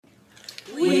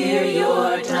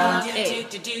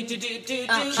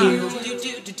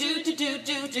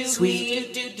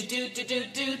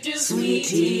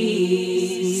Sweetie.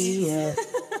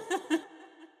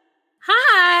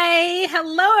 Hi,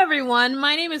 hello everyone.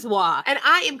 My name is Wa. And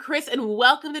I am Chris, and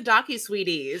welcome to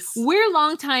Docu-Sweeties. We're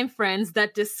longtime friends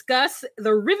that discuss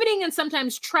the riveting and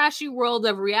sometimes trashy world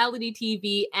of reality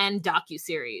TV and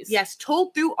docuseries. Yes,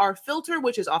 told through our filter,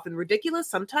 which is often ridiculous,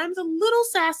 sometimes a little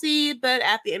sassy, but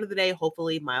at the end of the day,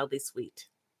 hopefully mildly sweet.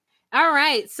 All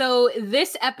right, so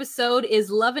this episode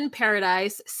is Love in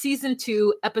Paradise, Season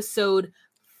 2, Episode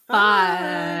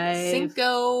 5.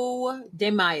 Cinco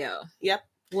de Mayo. Yep.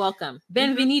 Welcome.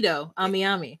 Benvenido a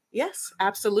Miami. Yes,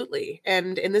 absolutely.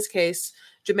 And in this case,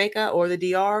 Jamaica or the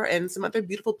DR and some other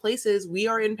beautiful places, we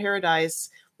are in paradise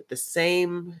with the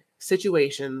same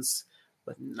situations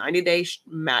with 90-day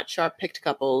match sharp picked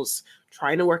couples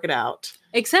trying to work it out.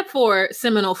 Except for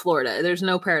Seminole, Florida. There's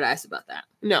no paradise about that.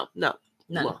 No.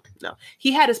 Well, no.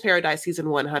 He had his paradise season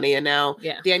 1, honey, and now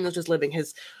Daniel's just living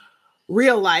his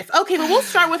real life. Okay, but we'll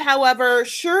start with, however,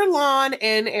 Sherlon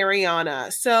and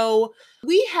Ariana. So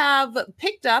we have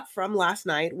picked up from last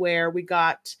night where we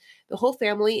got the whole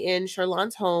family in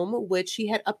Sherlon's home, which he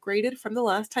had upgraded from the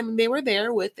last time they were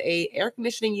there with a air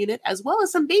conditioning unit, as well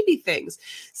as some baby things.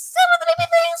 Some of the baby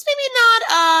things, maybe not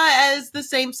as the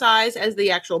same size as the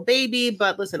actual baby,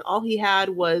 but listen, all he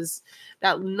had was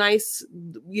that nice,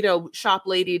 shop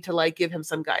lady to give him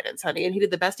some guidance, honey. And he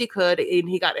did the best he could, and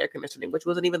he got air conditioning, which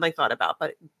wasn't even thought about,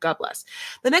 but God bless.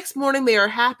 The next morning, they are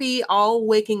happy, all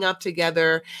waking up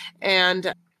together.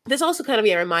 And this also kind of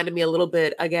reminded me a little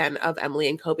bit, again, of Emily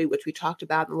and Kobe, which we talked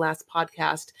about in the last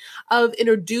podcast, of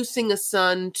introducing a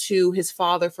son to his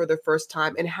father for the first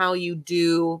time and how you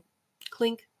do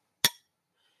clink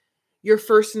your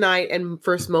first night and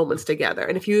first moments together.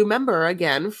 And if you remember,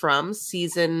 again, from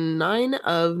season 9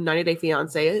 of 90 Day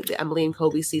Fiancé, the Emily and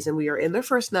Kobe season, we are in their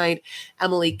first night.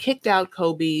 Emily kicked out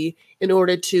Kobe in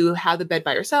order to have the bed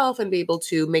by herself and be able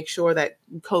to make sure that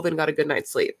Kobe got a good night's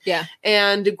sleep. Yeah.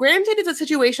 And granted, it's a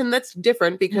situation that's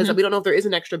different because we don't know if there is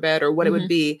an extra bed or what it would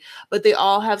be, but they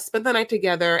all have spent the night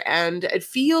together, and it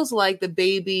feels like the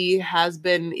baby has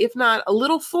been, if not a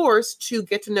little forced to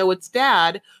get to know his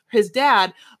dad,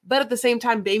 but at the same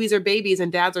time, babies are babies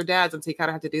and dads are dads. And so you kind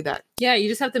of have to do that. Yeah, you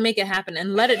just have to make it happen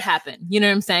and let it happen. You know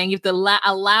what I'm saying? You have to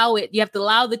allow it. You have to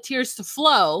allow the tears to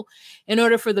flow in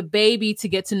order for the baby to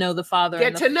get to know the father. You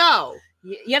have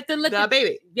to let the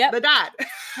baby, the dad.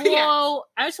 Well,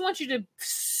 I just want you to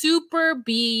super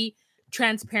be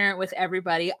transparent with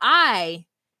everybody. I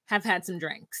have had some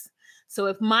drinks. So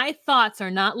if my thoughts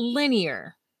are not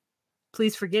linear,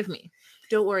 please forgive me.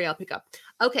 Don't worry, I'll pick up.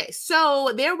 Okay,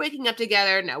 so they're waking up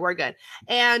together. No, we're good.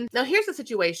 And now here's the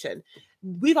situation.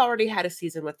 We've already had a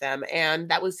season with them, and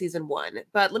that was season 1.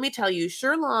 But let me tell you,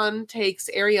 Sherlon takes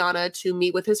Ariana to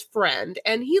meet with his friend,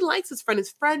 and he likes his friend.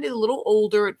 His friend is a little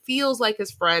older. It feels like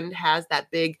his friend has that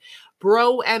big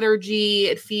bro energy.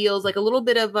 It feels like a little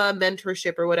bit of a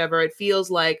mentorship or whatever. It feels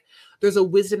like there's a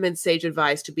wisdom and sage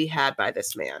advice to be had by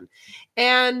this man.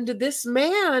 And this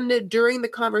man, during the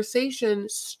conversation,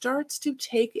 starts to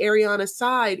take Ariana's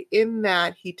side in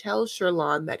that he tells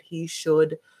Sherlon that he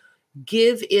should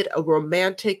give it a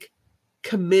romantic,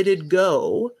 committed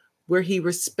go where he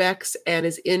respects and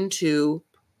is into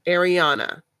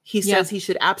Ariana. He says he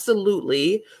should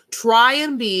absolutely try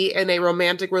and be in a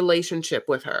romantic relationship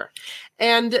with her.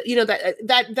 And,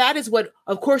 that is what,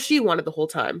 of course, she wanted the whole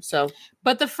time. So,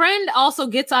 but the friend also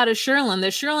gets out of Sherlon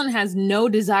that Sherlon has no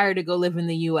desire to go live in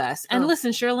the U.S. And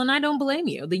listen, Sherlon, I don't blame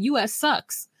you. The U.S.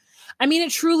 sucks. I mean,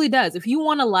 it truly does. If you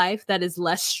want a life that is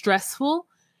less stressful,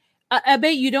 I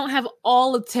bet you don't have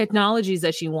all of the technologies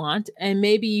that you want. And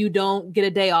maybe you don't get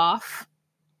a day off,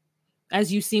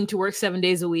 as you seem to work 7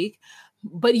 days a week.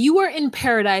 But you are in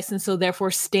paradise, and so therefore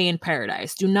stay in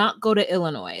paradise. Do not go to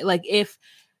Illinois. Like, if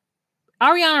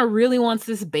Ariana really wants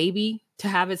this baby to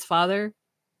have its father,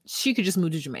 she could just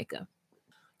move to Jamaica.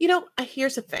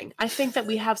 Here's the thing. I think that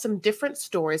we have some different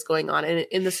stories going on. And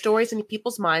in the stories in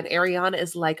people's mind, Ariana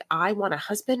is like, I want a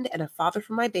husband and a father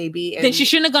for my baby. And then she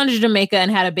shouldn't have gone to Jamaica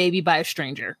and had a baby by a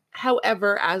stranger.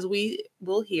 However, as we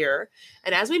will hear,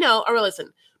 and as we know, or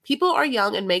listen, people are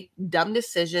young and make dumb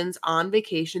decisions on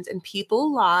vacations, and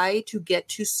people lie to get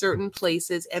to certain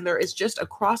places. And there is just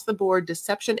across the board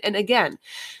deception. And again,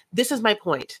 this is my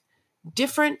point.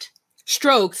 Different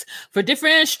strokes for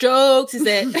different strokes, is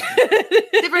it?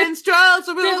 Different strokes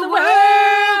for the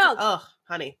world. Oh,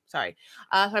 honey, sorry.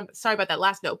 Sorry about that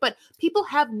last note. But people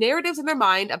have narratives in their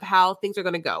mind of how things are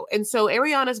going to go. And so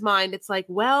Ariana's mind, it's like,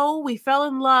 well, we fell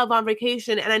in love on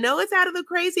vacation. And I know it's out of the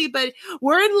crazy, but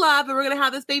we're in love and we're going to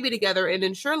have this baby together. And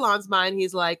in Sherlon's mind,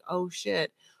 he's like, oh,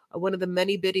 shit. one of the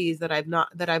many biddies that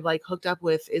I've like hooked up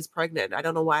with is pregnant. I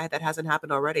don't know why that hasn't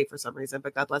happened already for some reason,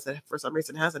 but God bless it, for some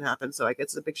reason hasn't happened. So I guess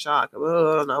it's a big shock.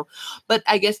 Oh, I don't know. But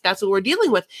I guess that's what we're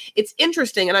dealing with. It's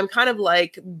interesting. And I'm kind of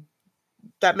like,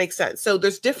 that makes sense. So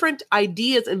there's different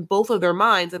ideas in both of their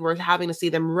minds, and we're having to see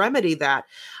them remedy that.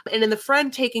 And in the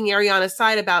friend taking Ariana's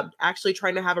side about actually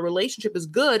trying to have a relationship is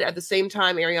good. At the same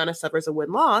time, Ariana suffers a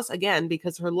win-loss, again,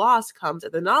 because her loss comes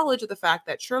at the knowledge of the fact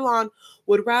that Sherlon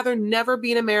would rather never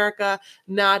be in America,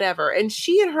 not ever. And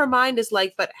she in her mind is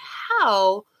like, but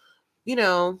how,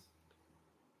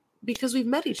 because we've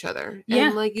met each other. Yeah.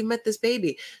 And like, you met this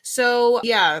baby. So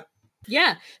yeah.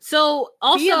 Yeah. So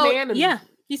also, be a man and,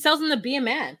 he tells him to be a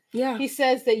man. Yeah. He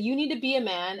says that you need to be a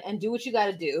man and do what you got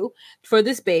to do for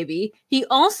this baby. He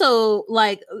also,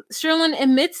 Sherlon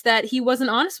admits that he wasn't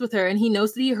honest with her and he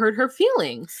knows that he hurt her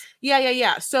feelings.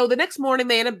 Yeah. So the next morning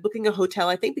they end up booking a hotel,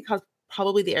 I think because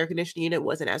probably the air conditioning unit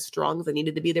wasn't as strong as it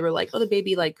needed to be. They were like, oh, the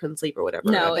baby couldn't sleep or whatever.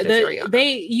 No,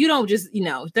 you don't just,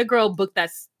 the girl booked that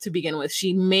to begin with.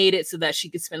 She made it so that she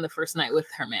could spend the first night with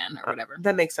her man or whatever.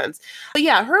 That makes sense. But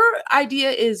yeah, her idea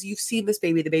is you've seen this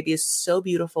baby. The baby is so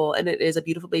beautiful and it is a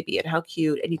beautiful baby and how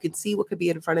cute. And you can see what could be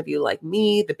in front of you, like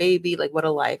me, the baby, like what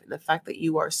a life. And the fact that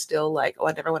you are still like, oh,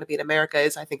 I never want to be in America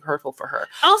is, I think, hurtful for her.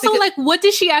 Also, what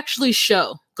did she actually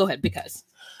show? Go ahead, because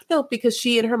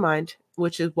she in her mind,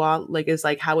 which is is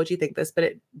like, how would you think this?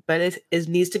 But it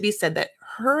needs to be said that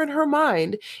her in her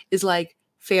mind is like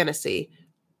fantasy,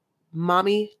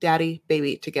 mommy, daddy,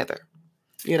 baby together,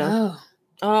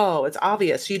 Oh, it's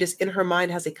obvious. She just in her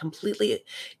mind has a completely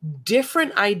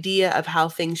different idea of how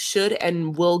things should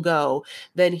and will go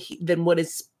than what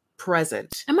is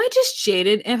present. Am I just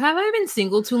jaded? Have I been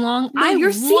single too long? No,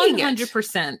 you're seeing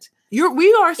 100%.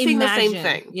 We are seeing the same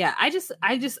thing. Yeah. I just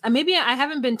maybe I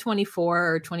haven't been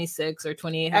 24 or 26 or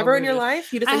 28. Ever in your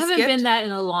life? I haven't been that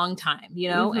in a long time,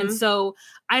 Mm-hmm. And so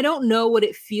I don't know what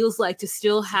it feels like to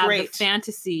still have the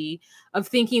fantasy of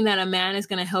thinking that a man is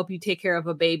going to help you take care of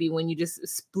a baby when you just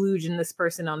splooge in this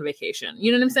person on vacation.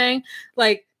 You know what I'm saying?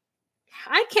 Like,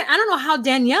 I don't know how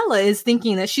Daniela is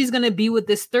thinking that she's going to be with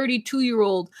this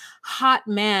 32-year-old hot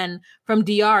man from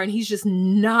DR and he's just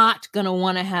not going to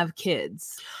want to have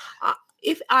kids.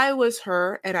 If I was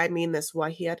her, and I mean this,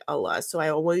 Wahiat Allah, so I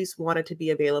always wanted to be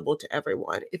available to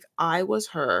everyone. If I was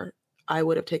her, I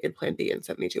would have taken Plan B in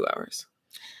 72 hours.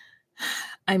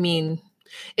 I mean,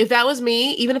 if that was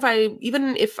me, even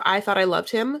if I thought I loved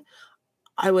him,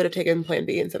 I would have taken Plan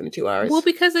B in 72 hours. Well,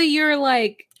 because of your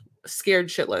scared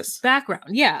shitless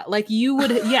background. Yeah. You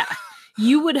would,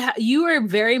 you are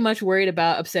very much worried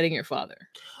about upsetting your father.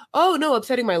 Oh no,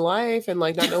 upsetting my life and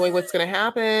not knowing what's going to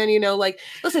happen,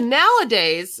 listen,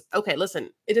 nowadays, okay, listen,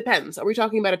 it depends. Are we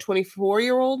talking about a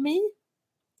 24-year-old me?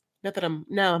 Not that I'm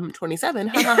 27.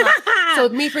 So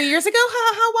me 3 years ago?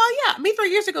 Well, yeah, me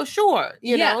 3 years ago, sure.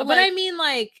 But I mean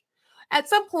at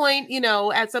some point,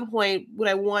 would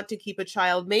I want to keep a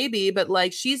child? Maybe,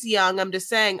 but she's young. I'm just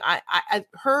saying I at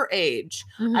her age,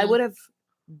 mm-hmm. I would have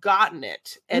gotten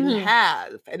it and mm-hmm.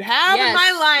 have in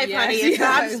my life, honey. Yes.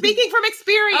 I'm speaking from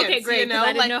experience. Okay, great.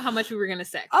 I didn't know how much we were gonna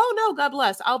say. Oh no, God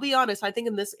bless. I'll be honest. I think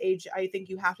in this age, I think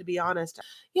you have to be honest.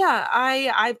 Yeah,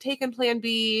 I've taken Plan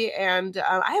B, and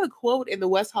I have a quote in the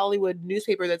West Hollywood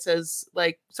newspaper that says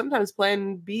sometimes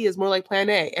Plan B is more like Plan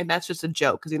A, and that's just a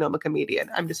joke because I'm a comedian.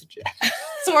 I'm just a joke.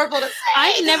 It's horrible to say.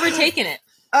 I've never taken it.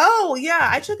 Oh yeah,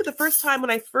 I took it the first time when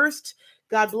I first.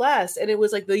 God bless. And it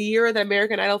was the year that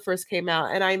American Idol first came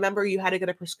out. And I remember you had to get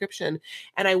a prescription.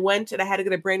 And I went and I had to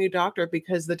get a brand new doctor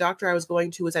because the doctor I was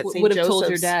going to was at St. Joseph's. Would have told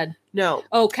your dad. No.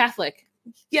 Oh, Catholic.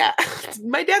 Yeah.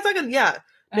 My dad's not going to, yeah.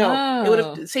 No. It would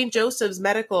have St. Joseph's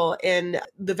Medical in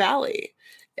the Valley.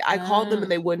 I called them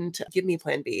and they wouldn't give me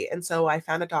Plan B. And so I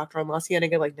found a doctor on La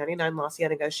Cienega, 99 La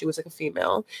Cienega. She was a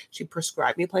female. She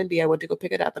prescribed me Plan B. I went to go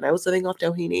pick it up and I was living off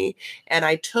Doheny and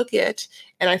I took it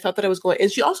and I thought that I was going, and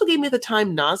she also gave me at the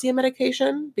time nausea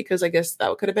medication because I guess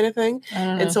that could have been a thing.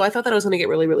 And so I thought that I was going to get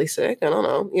really, really sick. I don't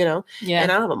know, Yeah.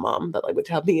 And I don't have a mom that would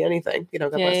tell me anything,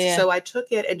 God bless. Yeah. So I took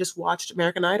it and just watched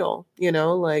American Idol,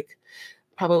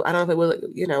 probably, I don't know if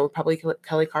it was, probably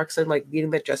Kelly Clarkson, beating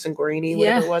that Justin Guarini,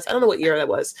 whatever it was. I don't know what year that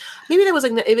was. Maybe that was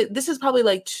this is probably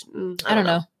I don't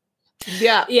know.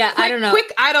 Yeah. Yeah. I don't know.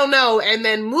 Quick. I don't know. And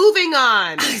then moving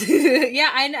on. Yeah.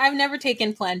 I've never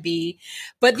taken Plan B,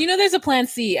 but there's a Plan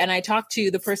C and I talked to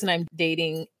the person I'm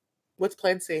dating. What's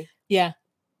Plan C? Yeah.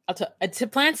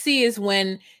 Plan C is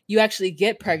when you actually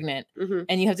get pregnant mm-hmm.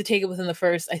 and you have to take it within the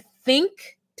first, I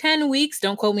think 10 weeks.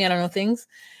 Don't quote me. I don't know things.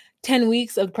 10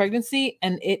 weeks of pregnancy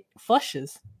and it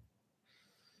flushes.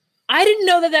 I didn't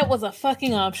know that was a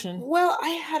fucking option. Well,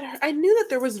 I knew that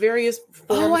there was various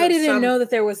forms. Oh, I didn't know that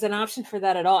there was an option for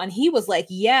that at all. And he was like,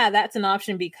 yeah, that's an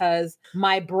option because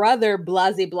my brother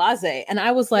blase. And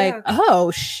I was like,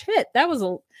 oh shit, that was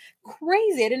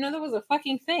crazy. I didn't know that was a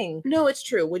fucking thing. No, it's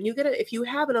true. When you if you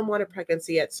have an unwanted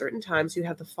pregnancy at certain times, you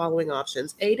have the following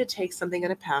options. A, to take something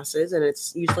and it passes, and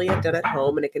it's usually done at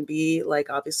home, and it can be like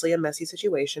obviously a messy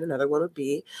situation. Another one would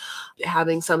be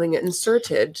having something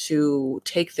inserted to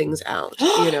take things out,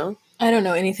 you know? I don't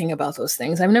know anything about those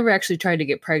things. I've never actually tried to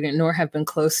get pregnant, nor have been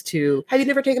close to. Have you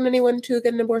never taken anyone to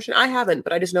get an abortion? I haven't,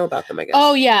 but I just know about them, I guess.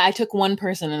 Oh, yeah. I took one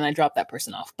person and I dropped that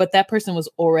person off, but that person was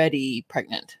already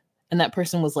pregnant. And that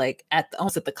person was like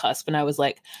almost at the cusp. And I was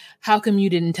like, how come you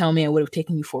didn't tell me? I would have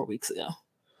taken you 4 weeks ago.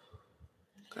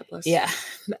 God bless. Yeah.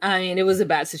 I mean, it was a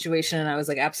bad situation. And I was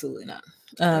like, absolutely not.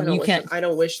 I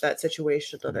don't wish that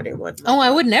situation on anyone. Oh, I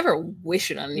would never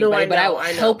wish it on anybody, but I will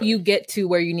help you get to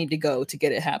where you need to go to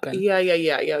get it happen. Yeah.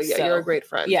 So, you're a great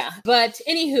friend. Yeah. But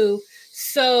anywho,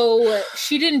 so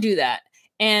she didn't do that.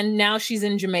 And now she's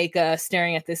in Jamaica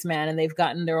staring at this man, and they've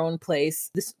gotten their own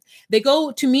place. They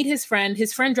go to meet his friend.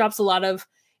 His friend drops a lot of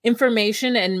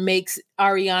information and makes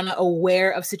Ariana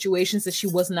aware of situations that she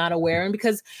was not aware in,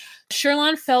 because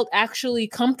Sherlon felt actually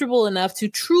comfortable enough to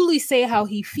truly say how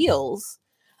he feels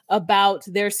about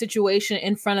their situation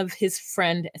in front of his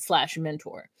friend /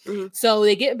 mentor. Mm-hmm. So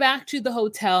they get back to the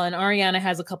hotel, and Ariana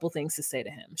has a couple things to say to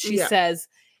him. She says,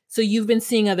 so you've been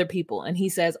seeing other people. And he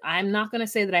says, I'm not going to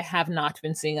say that I have not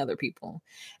been seeing other people.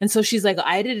 And so she's like,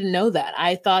 I didn't know that.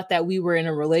 I thought that we were in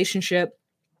a relationship.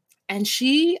 And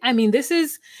this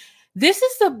is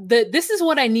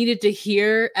what I needed to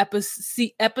hear.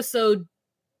 Episode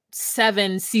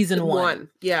 7, season 1.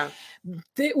 Yeah.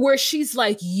 Where she's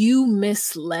like, you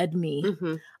misled me.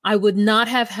 Mm-hmm. I would not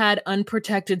have had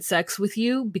unprotected sex with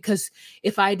you because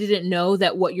if I didn't know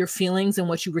that what your feelings and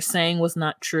what you were saying was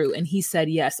not true. And he said,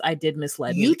 yes, I did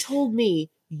mislead you. You told me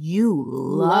you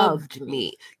loved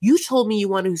me. You told me you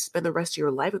wanted to spend the rest of your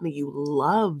life with me. You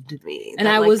loved me. And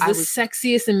I was the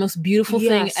sexiest and most beautiful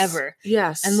thing ever.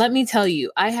 Yes. And let me tell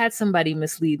you, I had somebody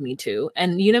mislead me too.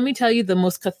 And let me tell you, the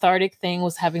most cathartic thing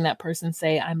was having that person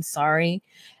say, I'm sorry.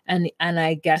 And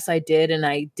I guess I did. And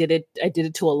I did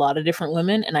it to a lot of different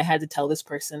women. And I had to tell this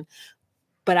person,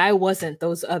 but I wasn't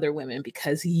those other women,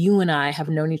 because you and I have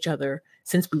known each other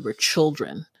since we were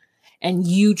children. And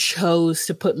you chose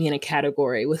to put me in a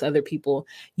category with other people.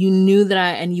 You knew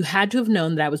that and you had to have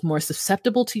known that I was more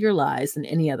susceptible to your lies than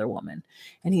any other woman.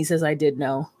 And he says, I did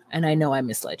know. And I know I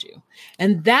misled you.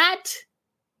 And that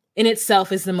in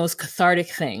itself is the most cathartic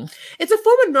thing. It's a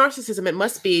form of narcissism. It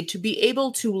must be, to be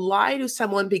able to lie to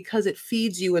someone because it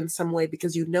feeds you in some way,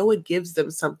 because you know it gives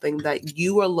them something that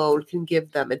you alone can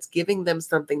give them. It's giving them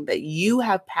something that you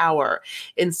have power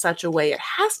in such a way. It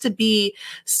has to be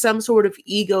some sort of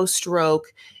ego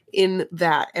stroke in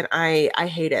that. And I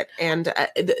hate it. And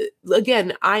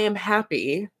again, I am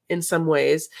happy in some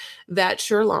ways that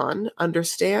Sherlon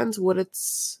understands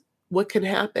what can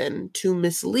happen to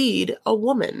mislead a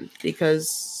woman,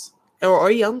 or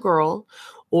a young girl,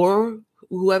 or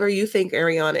whoever you think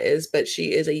Ariana is, but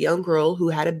she is a young girl who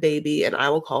had a baby, and I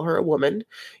will call her a woman.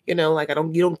 You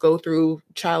don't go through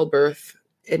childbirth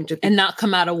and not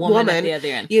come out a woman at the other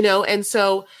end. And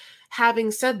so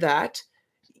having said that,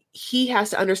 he has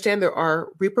to understand there are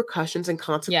repercussions and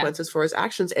consequences for his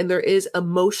actions, and there is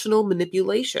emotional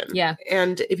manipulation. Yeah.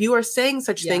 And if you are saying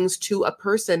such things to a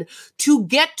person to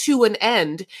get to an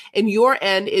end, and your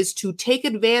end is to take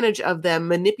advantage of them,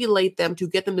 manipulate them to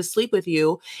get them to sleep with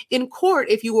you, in court,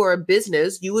 if you were a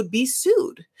business, you would be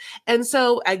sued. And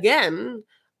so again,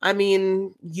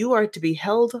 you are to be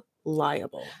held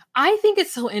liable. I think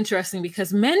it's so interesting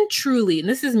because men truly, and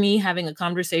this is me having a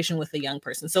conversation with a young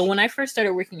person. So when I first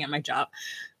started working at my job,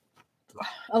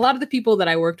 a lot of the people that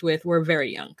I worked with were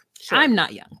very young. Sure. I'm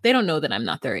not young. They don't know that I'm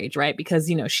not their age, right?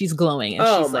 Because, she's glowing and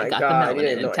she's got the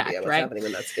melanin intact, right? What's happening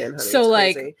in that skin, honey. So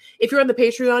if you're on the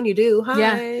Patreon, you do. Hi.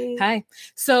 Yeah. Hi.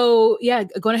 So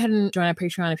go ahead and join our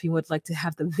Patreon if you would like to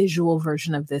have the visual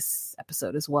version of this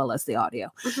episode as well as the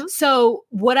audio. Mm-hmm. So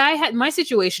my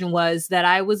situation was that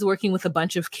I was working with a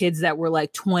bunch of kids that were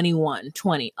like 21,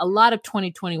 20, a lot of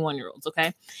 20, 21-year-olds.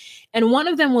 Okay. And one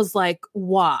of them was like,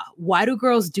 why do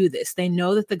girls do this? They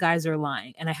know that the guys are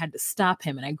lying. And I had to stop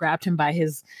him, and I grabbed him by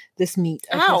this meat.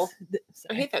 Ow.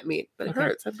 I hate that meat, but it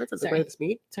hurts. I've heard this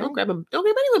meat. Sorry. Don't grab him. Don't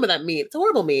give anyone with that meat. It's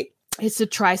horrible meat. It's the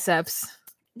triceps.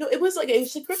 No, it was like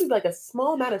a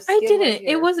small amount of skin. I didn't. Right,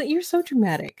 it wasn't. You're so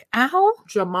dramatic. Ow.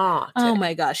 Drama. Oh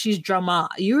my gosh. She's drama.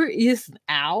 You're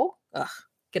ow. Ugh.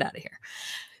 Get out of here.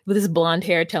 With this blonde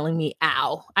hair telling me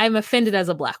ow. I'm offended as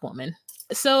a Black woman.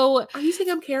 So are you saying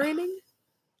I'm carrying?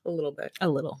 A little bit. A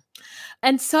little.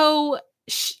 And so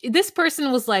this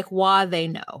person was like, why they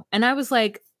know. And I was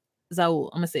like, Zaul,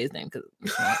 I'm going to say his name because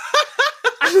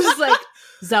I was like,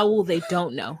 Zaul, they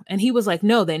don't know. And he was like,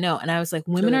 no, they know. And I was like,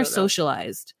 women are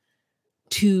socialized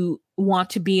to want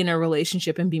to be in a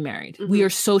relationship and be married. Mm-hmm. We are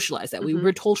socialized that. We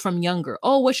were told from younger,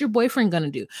 oh, what's your boyfriend going to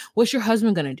do? What's your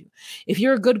husband going to do? If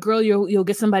you're a good girl, you'll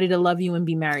get somebody to love you and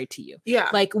be married to you. Yeah.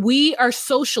 Like we are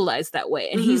socialized that way.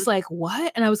 And he's like,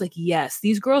 what? And I was like, yes,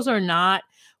 these girls are not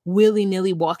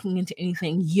willy-nilly walking into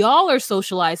anything. Y'all are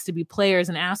socialized to be players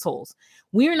and assholes.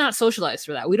 We're not socialized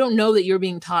for that. We don't know that you're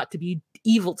being taught to be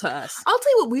evil to us. I'll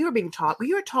tell you what we were being taught.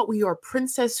 We were taught we are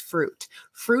princess fruit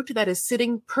that is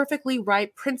sitting perfectly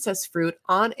ripe princess fruit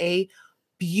on a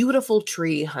beautiful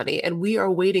tree, honey. And we are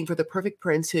waiting for the perfect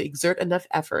prince to exert enough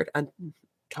effort, a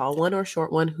tall one or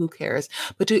short one, who cares,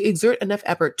 but to exert enough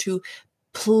effort to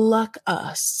pluck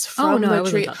us from the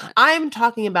tree. I'm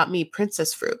talking about me,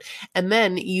 princess fruit. And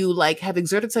then you like have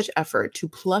exerted such effort to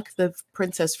pluck the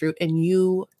princess fruit, and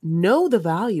you know the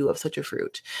value of such a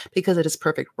fruit because it is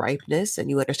perfect ripeness, and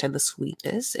you understand the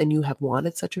sweetness, and you have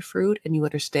wanted such a fruit, and you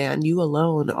understand you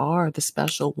alone are the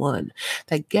special one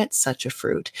that gets such a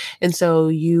fruit. And so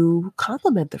you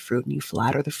compliment the fruit and you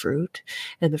flatter the fruit,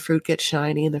 and the fruit gets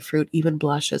shiny, and the fruit even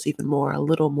blushes even more, a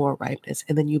little more ripeness.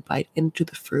 And then you bite into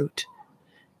the fruit.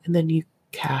 And then you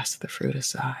cast the fruit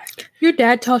aside. Your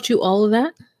dad taught you all of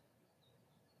that?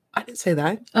 I didn't say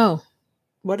that. Oh.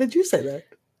 Why did you say that?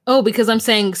 Oh, because I'm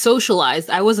saying socialized.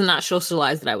 I was not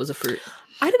socialized that I was a fruit.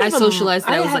 I socialized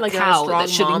that I was like a cow that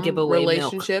shouldn't give away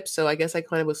relationship. Milk. So I guess I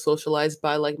kind of was socialized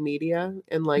by like media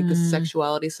and like the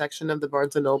sexuality section of the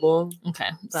Barnes and Noble. Okay.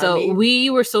 So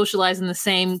we were socialized in the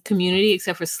same community,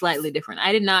 except for slightly different.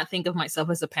 I did not think of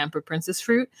myself as a pampered princess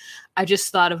fruit. I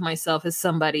just thought of myself as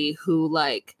somebody who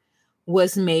like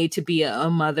was made to be a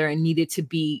mother and needed to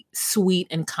be sweet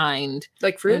and kind.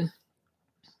 Like fruit?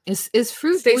 Is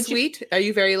fruit stay sweet? Are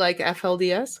you very like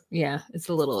FLDS? Yeah, it's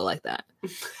a little like that.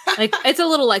 Like it's a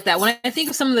little like that. When I think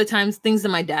of some of the things that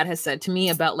my dad has said to me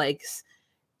about like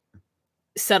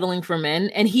settling for men,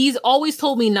 and he's always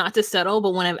told me not to settle,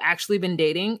 but when I've actually been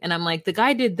dating and I'm like, the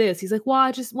guy did this, he's like, well,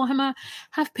 I just want him to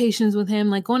have patience with him,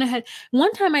 like going ahead.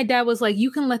 One time my dad was like,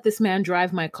 you can let this man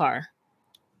drive my car.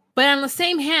 But on the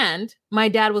same hand, my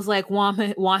dad was like, want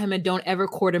him and don't ever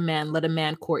court a man. Let a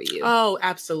man court you. Oh,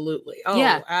 absolutely. Oh,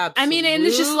 yeah. Absolutely. I mean, and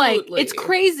it's just like, it's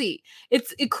crazy.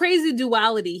 It's a crazy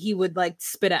duality. He would like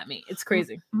spit at me. It's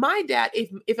crazy. My dad,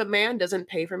 if a man doesn't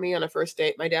pay for me on a first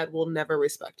date, my dad will never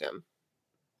respect him.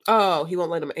 Oh, he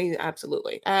won't let him.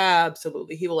 Absolutely.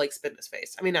 He will like spit in his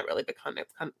face. I mean, not really, but kind of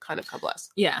God bless.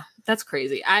 Yeah, that's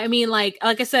crazy. I mean, like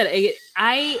I said,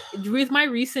 I with my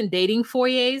recent dating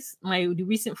forays, my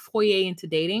recent foray into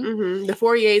dating, the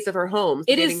forays of her homes,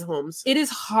 it is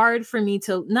hard for me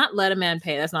to not let a man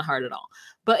pay. That's not hard at all.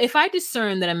 But if I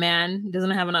discern that a man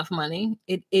doesn't have enough money,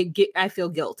 I feel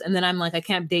guilt. And then I'm like, I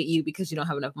can't date you because you don't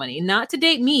have enough money. Not to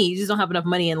date me, you just don't have enough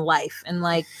money in life. And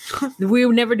like, we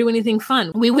would never do anything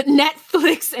fun. We would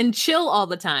Netflix and chill all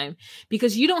the time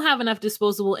because you don't have enough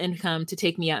disposable income to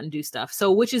take me out and do stuff.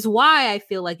 So, which is why I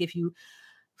feel like if you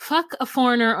fuck a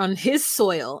foreigner on his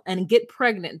soil and get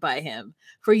pregnant by him,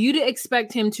 for you to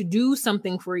expect him to do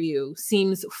something for you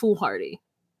seems foolhardy.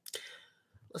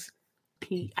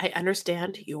 I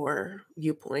understand your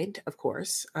viewpoint, of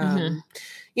course. And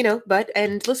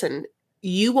listen,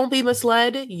 you won't be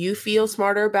misled. You feel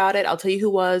smarter about it. I'll tell you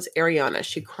who was Ariana.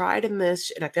 She cried in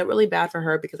this, and I felt really bad for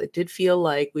her because I did feel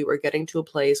like we were getting to a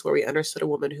place where we understood a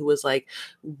woman who was like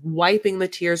wiping the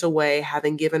tears away,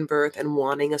 having given birth and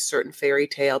wanting a certain fairy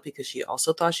tale because she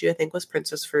also thought she, I think, was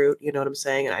princess fruit. You know what I'm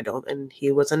saying? And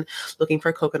he wasn't looking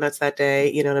for coconuts that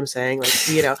day. You know what I'm saying?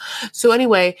 Like, So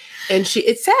anyway, and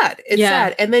it's sad. It's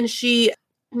sad. And then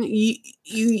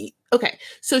okay,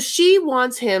 so she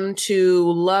wants him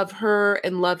to love her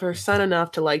and love her son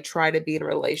enough to like try to be in a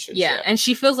relationship. Yeah, and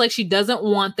she feels like she doesn't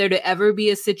want there to ever be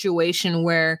a situation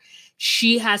where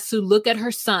she has to look at her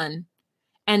son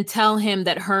and tell him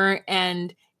that her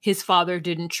and his father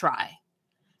didn't try.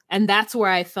 And that's where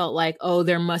I felt like, oh,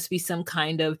 there must be some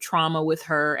kind of trauma with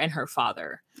her and her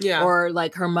father. Yeah. Or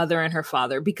like her mother and her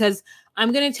father. Because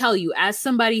I'm going to tell you, as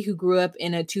somebody who grew up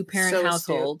in a 2-parent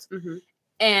household,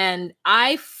 and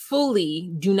I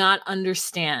fully do not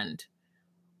understand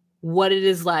what it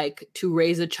is like to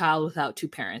raise a child without 2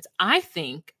 parents. I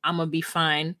think I'm going to be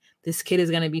fine. This kid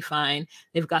is going to be fine.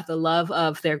 They've got the love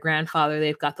of their grandfather.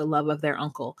 They've got the love of their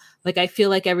uncle. Like, I feel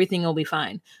like everything will be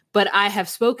fine. But I have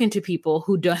spoken to people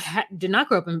who did not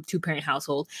grow up in a 2-parent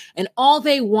household, and all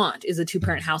they want is a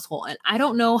 2-parent household. And I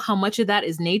don't know how much of that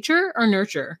is nature or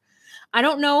nurture. I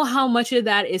don't know how much of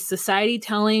that is society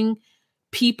telling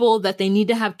people that they need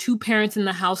to have two parents in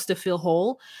the house to feel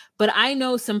whole, but I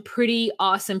know some pretty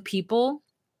awesome people.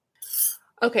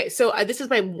 Okay, so this is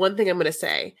my one thing I'm going to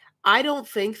say. I don't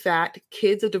think that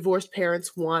kids of divorced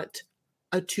parents want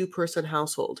a two-person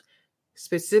household.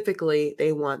 Specifically,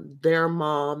 they want their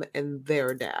mom and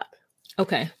their dad.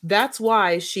 Okay. That's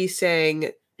why she's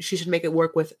saying she should make it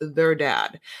work with their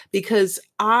dad. Because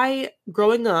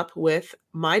growing up with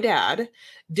my dad,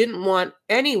 didn't want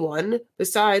anyone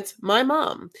besides my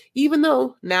mom. Even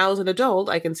though now as an adult,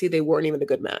 I can see they weren't even a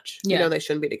good match. Yeah. You know, they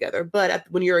shouldn't be together. But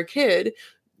when you're a kid,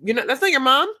 that's not your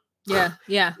mom. Yeah,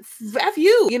 yeah. F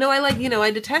you.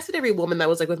 I detested every woman that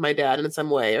was like with my dad in some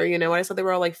way, or I said they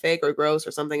were all like fake or gross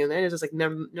or something, and then it's just like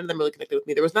none of them really connected with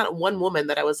me. There was not one woman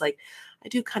that I was like, I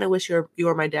do kind of wish you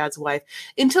were my dad's wife.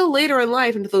 Until later in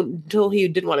life, until he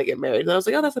didn't want to get married, and I was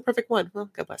like, oh, that's the perfect one. Well,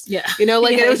 God bless. Yeah,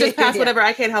 it was just past whatever.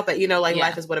 I can't help it.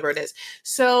 Life is whatever it is.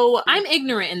 So I'm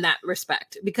ignorant in that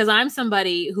respect because I'm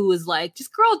somebody who is like,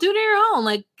 just girl, do it on your own.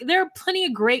 Like there are plenty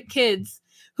of great kids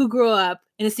who grew up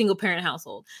in a single parent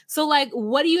household. So like,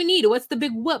 what do you need? What's the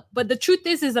big whoop? But the truth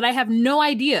is that I have no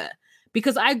idea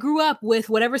because I grew up with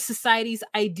whatever society's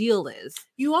ideal is.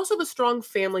 You also have a strong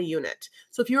family unit.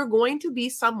 So if you're going to be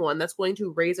someone that's going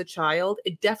to raise a child,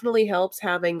 it definitely helps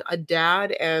having a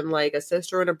dad and like a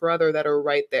sister and a brother that are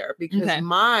right there because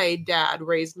my dad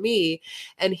raised me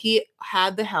and he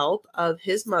had the help of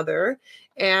his mother.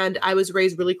 And I was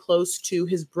raised really close to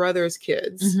his brother's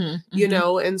kids,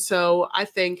 and so I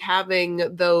think having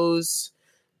those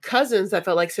cousins that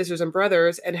felt like sisters and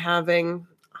brothers and having,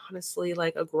 honestly,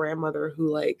 like a grandmother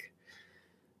who like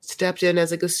stepped in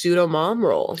as like a pseudo mom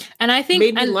role. And I think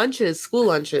made me school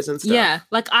lunches and stuff. Yeah.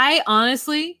 Like I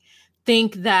honestly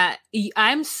think that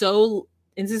I'm so,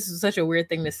 and this is such a weird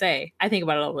thing to say. I think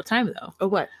about it all the time though. Oh,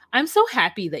 what? I'm so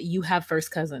happy that you have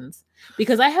first cousins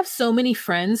because I have so many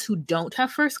friends who don't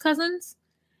have first cousins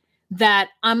that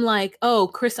I'm like, oh,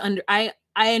 Chris, I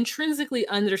intrinsically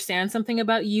understand something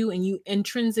about you and you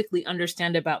intrinsically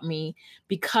understand about me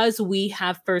because we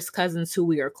have first cousins who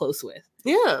we are close with.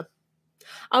 Yeah.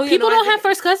 Oh, people don't have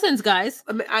first cousins, guys.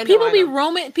 People in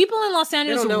Los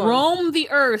Angeles roam the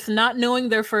earth not knowing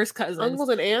their first cousins. Uncles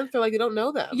and aunts, they're like, you don't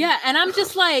know them. Yeah, and I'm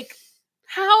just like,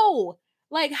 how?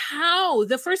 Like, how?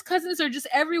 The first cousins are just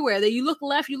everywhere. That you look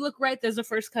left, you look right, there's a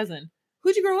first cousin.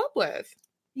 Who'd you grow up with?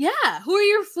 Yeah, who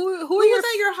was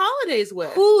at your holidays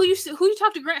with? Who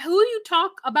you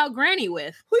talk about Granny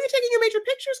with? Who are you taking your major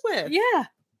pictures with? Yeah,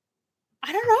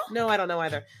 I don't know. No, I don't know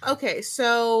either. Okay,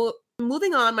 so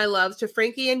moving on, my loves, to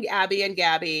Frankie and Abby and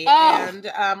Gabby, and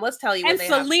let's tell you. And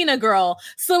Selena, girl,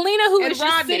 Selena, who is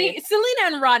just sitting.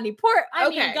 Selena and Rodney, I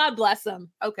mean, God bless them.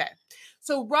 Okay,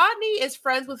 so Rodney is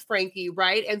friends with Frankie,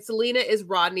 right? And Selena is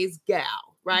Rodney's gal.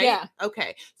 Right? Yeah.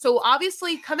 Okay. So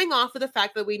obviously coming off of the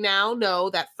fact that we now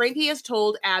know that Frankie has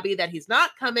told Abby that he's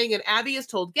not coming and Abby has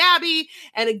told Gabby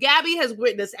and Gabby has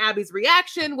witnessed Abby's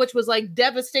reaction, which was like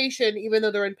devastation, even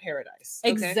though they're in paradise.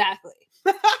 Okay? Exactly.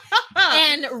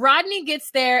 And Rodney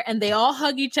gets there and they all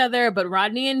hug each other, but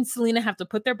Rodney and Selena have to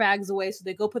put their bags away. So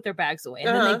they go put their bags away.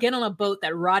 And then they get on a boat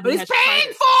that Rodney has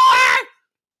paying for.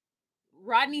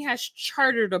 Rodney has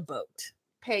chartered a boat.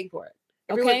 Paying for it.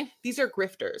 Everyone, these are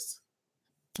grifters.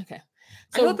 Okay.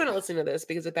 So I hope they're not listening to this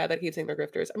because it's bad that I keep saying they're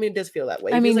grifters. I mean, it does feel that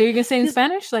way. I mean, are you going to say in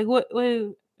Spanish? Like, what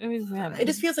it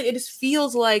just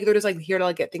feels like they're just like here to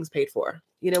like get things paid for.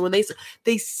 When they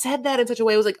said that in such a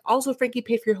way, it was like, also Frankie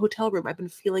paid for your hotel room. I've been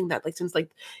feeling that like since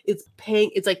like it's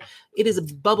paying. It's like it is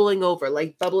bubbling over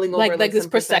like this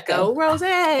Prosecco. Rose.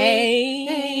 Hey.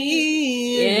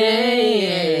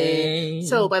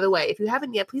 So, by the way, if you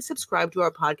haven't yet, please subscribe to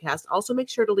our podcast. Also, make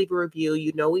sure to leave a review.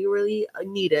 We really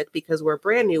need it because we're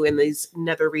brand new in these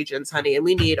nether regions, honey, and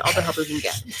we need all the help we can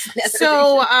get.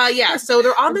 So, so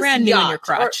they're on this brand yacht. New in your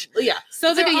crotch.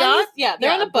 So they're on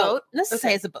they're on a boat. Let's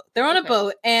say it's a boat. They're on a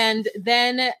boat, and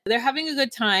then they're having a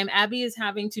good time. Abby is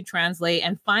having to translate,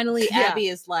 and finally, Abby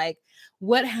is like,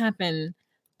 "What happened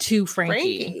to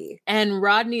Frankie?" And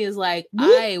Rodney is like,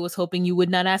 I was hoping you would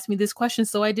not ask me this question,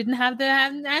 so I didn't have to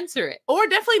answer it. Or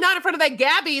definitely not in front of that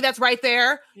Gabby that's right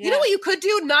there. Yeah. You know what you could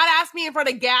do? Not ask me in front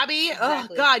of Gabby.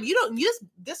 Exactly. Oh God, you don't use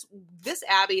this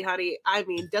Abby, honey. I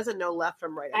mean, doesn't know left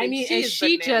from right. I mean,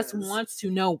 she just wants to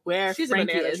know where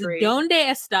Frankie is. Donde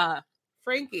está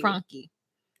Frankie?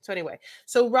 So anyway,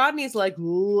 so Rodney's like,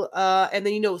 and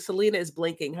then Selena is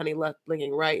blinking, honey, left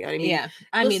blinking, right? I mean,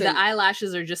 I mean, the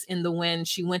eyelashes are just in the wind.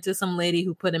 She went to some lady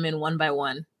who put them in one by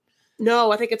one.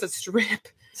 No, I think it's a strip.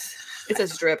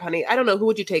 It's a strip, honey. I don't know. Who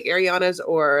would you take? Ariana's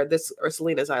or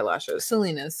Selena's eyelashes?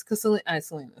 Selena's. Because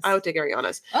Selena's. I would take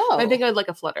Ariana's. Oh. I think I'd like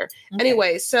a flutter. Okay.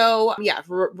 Anyway, so yeah,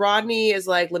 Rodney is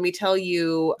like, let me tell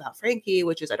you about Frankie,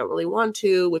 which is I don't really want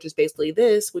to, which is basically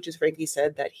this, which is Frankie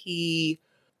said that he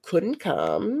couldn't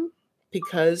come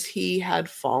because he had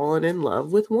fallen in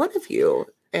love with one of you.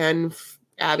 And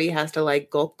Abby has to like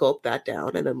gulp that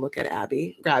down and then look at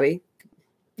Gabby. Abby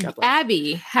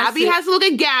has to look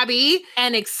at Gabby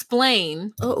and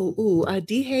explain.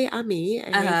 Dije a mí,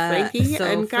 Frankie.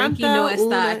 So Frankie no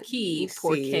está aquí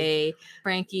porque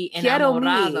Frankie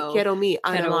enamorado. Quiero mí,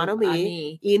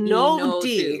 y no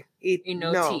ti. Y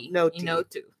no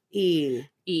tú.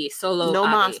 Y solo no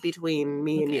Abby. más between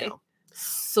me and you.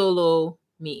 Solo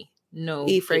me. No.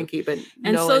 Y Frankie, but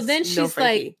and no. So then she's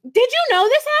like, did you know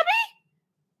this, Abby?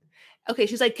 Okay,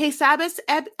 she's like, ¿Qué sabes,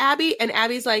 Abby? And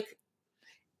Abby's like,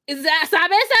 is that sabes,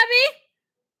 Abby?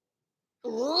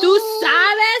 ¿Tú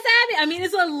sabes, Abby? I mean,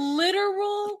 it's a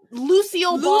literal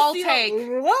Lucille Ball take. It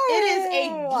is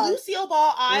a Lucille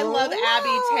Ball I love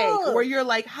Abby take where you're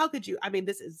like, how could you? I mean,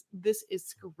 this is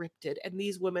scripted and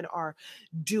these women are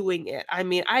doing it. I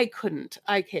mean, I can't.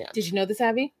 Did you know this,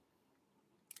 Abby?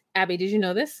 Abby, did you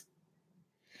know this?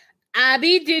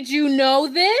 Abby, did you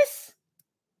know this?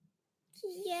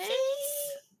 Yes.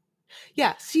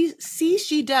 Yeah,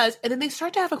 she does. And then they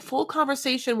start to have a full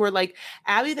conversation where like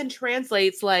Abby then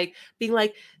translates like being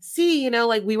like, see,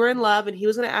 like we were in love and he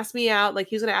was going to ask me out. Like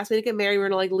he was going to ask me to get married. We're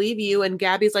going to like leave you. And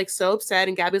Gabby's like so upset.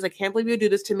 And Gabby's like, can't believe you do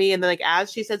this to me. And then like, as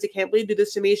she says, I can't believe you do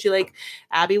this to me. She like,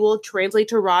 Abby will translate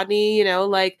to Rodney,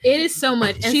 like. It is so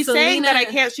much. And she's saying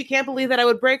that she can't believe that I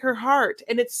would break her heart.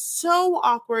 And it's so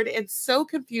awkward and so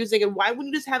confusing. And why wouldn't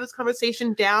you just have this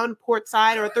conversation down port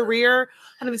side or at the rear?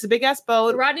 I know it's a big ass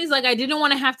boat. Rodney's like, I didn't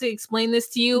want to have to explain this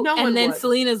to you. No and then would.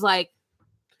 Selena's like,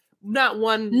 not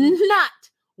one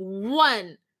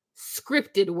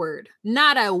scripted word.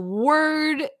 Not a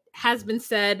word has been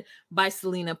said by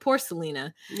Selena. Poor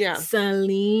Selena. Yeah.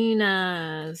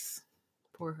 Selena's.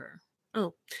 Poor her.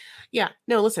 Oh, yeah.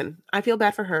 No, listen, I feel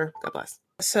bad for her. God bless.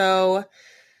 So,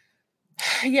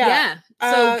 yeah.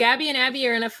 So Gabby and Abby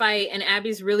are in a fight and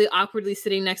Abby's really awkwardly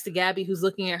sitting next to Gabby, who's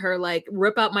looking at her like,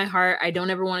 rip out my heart. I don't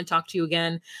ever want to talk to you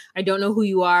again. I don't know who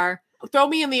you are. Throw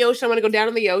me in the ocean. I'm going to go down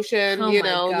in the ocean.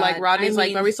 God. Like Rodney's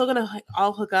like, are we still going to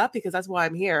all hook up? Because that's why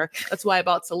I'm here. That's why I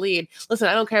bought Celine. Listen,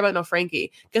 I don't care about no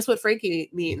Frankie. Guess what Frankie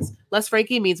means? Less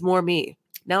Frankie means more me.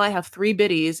 Now I have 3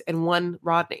 biddies and 1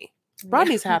 Rodney.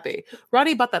 Rodney's happy.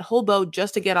 Rodney bought that whole boat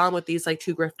just to get on with these like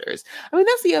 2 grifters. I mean,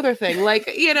 that's the other thing. Like,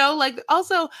 like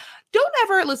also don't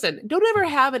ever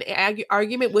have an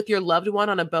argument with your loved one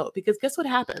on a boat because guess what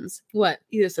happens? What?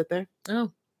 You just sit there.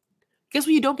 Oh. Guess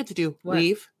what you don't get to do? What?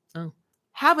 Leave. Oh.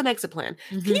 Have an exit plan.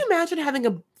 Mm-hmm. Can you imagine having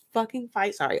a fucking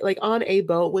fight? Sorry, like on a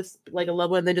boat with like a loved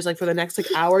one, and then just like for the next like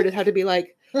hour, just have to be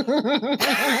like,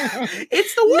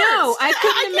 it's the worst. No, I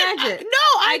couldn't imagine.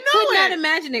 I could not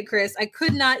imagine it, Chris. I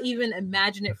could not even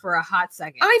imagine it for a hot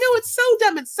second. I know it's so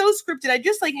dumb. It's so scripted. I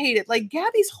just like hate it. Like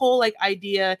Gabby's whole like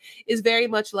idea is very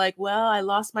much like, well, I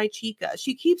lost my chica.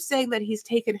 She keeps saying that he's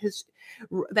taken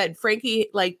that Frankie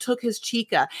like took his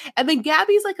chica. And then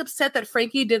Gabby's like upset that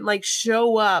Frankie didn't like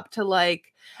show up to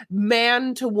like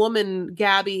man to woman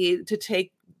Gabby to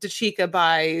take the chica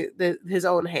by his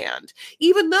own hand,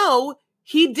 even though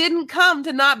he didn't come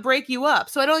to not break you up.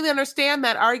 So I don't even understand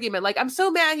that argument. Like, I'm so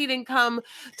mad he didn't come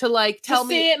to like tell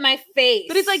me. Say it in my face.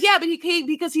 But it's like, yeah, but he came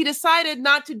because he decided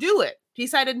not to do it. He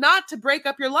decided not to break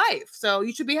up your life. So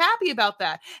you should be happy about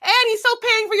that. And he's still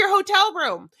paying for your hotel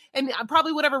room and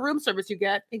probably whatever room service you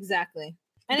get. Exactly.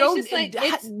 And it's just like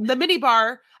the mini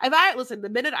bar. The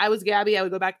minute I was Gabby, I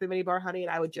would go back to the mini bar, honey,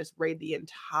 and I would just raid the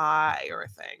entire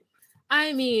thing.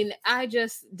 I mean, I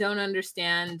just don't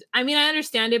understand. I mean, I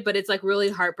understand it, but it's like really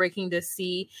heartbreaking to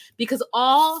see because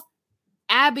all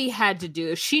Abby had to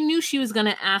do, if she knew she was going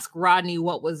to ask Rodney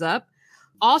what was up,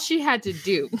 all she had to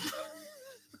do.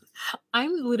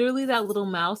 I'm literally that little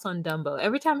mouse on Dumbo.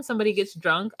 Every time somebody gets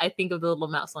drunk, I think of the little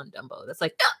mouse on Dumbo. That's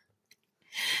like,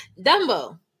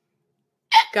 Dumbo.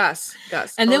 Gus.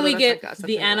 And then we get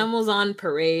the animals on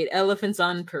parade, elephants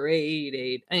on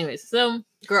parade. Anyways, so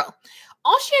girl,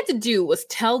 all she had to do was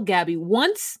tell Gabby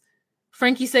once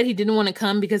Frankie said he didn't want to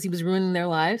come because he was ruining their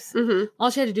lives. Mm-hmm. All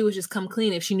she had to do was just come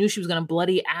clean if she knew she was going to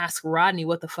bloody ask Rodney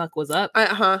what the fuck was up.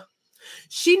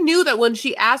 She knew that when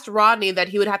she asked Rodney that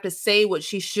he would have to say what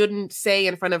she shouldn't say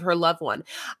in front of her loved one.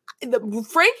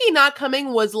 Frankie not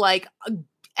coming was like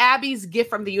Abby's gift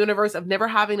from the universe of never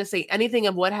having to say anything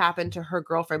of what happened to her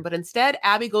girlfriend. But instead,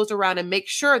 Abby goes around and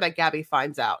makes sure that Gabby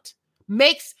finds out.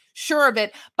 Makes sure of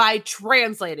it by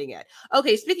translating it.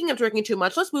 Okay, speaking of drinking too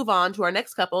much, let's move on to our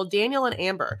next couple, Daniel and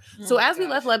Amber. So as we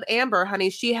left Amber, honey,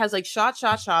 she has like shots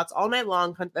all night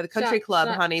long at the country club,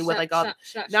 honey, with like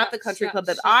not the country club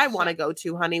that I want to go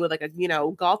to, honey, with like a,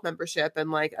 golf membership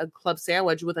and like a club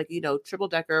sandwich with like, triple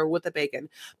decker with the bacon.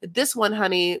 But this one,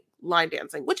 honey, line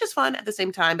dancing, which is fun at the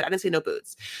same time, but I didn't see no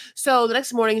boots. So the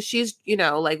next morning she's,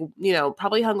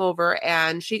 probably hungover,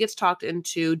 and she gets talked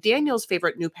into Daniel's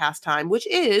favorite new pastime, which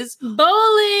is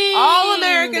bowling. All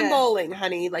American bowling,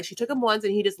 honey. Like she took him once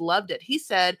and he just loved it. He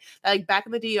said that like back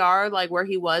in the DR, like where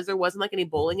he was, there wasn't like any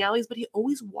bowling alleys, but he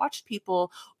always watched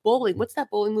people bowling. What's that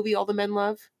bowling movie all the men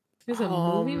love? There's a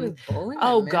movie with bowling.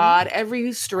 Oh God,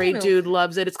 every straight dude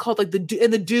loves it. It's called like the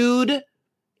Dude.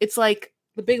 It's like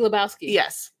The Big Lebowski.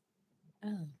 Yes.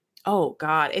 Oh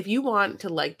God, if you want to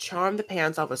like charm the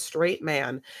pants off a straight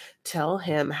man, tell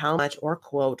him how much, or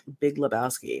quote Big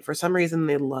Lebowski. For some reason,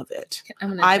 they love it.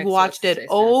 I've watched it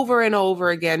over and over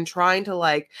again, trying to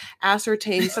like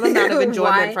ascertain some amount of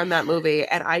enjoyment from that movie.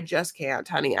 And I just can't,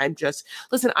 honey.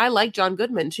 Listen, I like John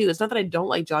Goodman too. It's not that I don't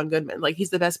like John Goodman. Like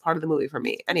he's the best part of the movie for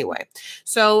me. Anyway,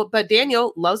 but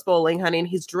Daniel loves bowling, honey. And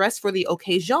he's dressed for the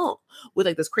occasion with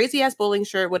like this crazy ass bowling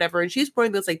shirt, whatever. And she's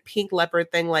wearing this like pink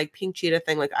leopard thing, like pink cheetah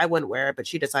thing. Like I wouldn't wear it, but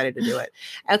she decided to do it.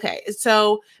 Okay.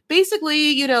 So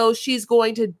basically, she's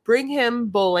going to bring him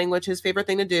bowling, which is his favorite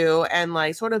thing to do, and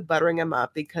like sort of buttering him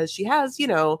up because she has,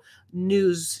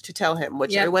 news to tell him,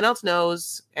 which everyone else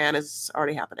knows and is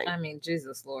already happening. I mean,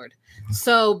 Jesus Lord.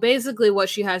 So basically what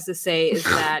she has to say is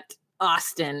that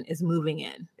Austin is moving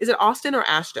in. Is it Austin or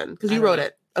Ashton? Because you wrote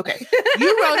it. Okay.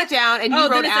 You wrote it down and you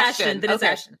wrote Ashton. Then it's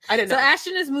Ashton. I didn't know. So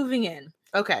Ashton is moving in.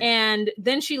 Okay. And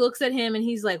then she looks at him and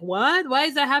he's like, what? Why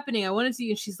is that happening? I wanted to see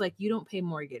you. And she's like, you don't pay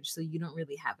mortgage, so you don't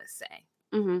really have a say.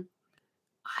 Mm-hmm.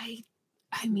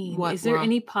 I mean, is there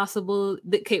any possible...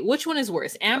 Okay, which one is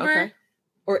worse, Amber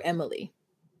or Emily?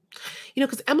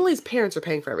 Because Emily's parents are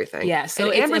paying for everything. Yeah, so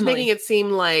and Amber's making it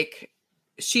seem like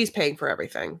she's paying for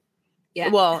everything. Yeah.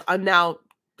 Well, now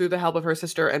through the help of her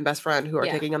sister and best friend who are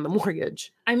taking on the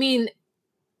mortgage. I mean,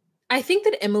 I think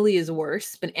that Emily is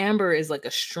worse, but Amber is like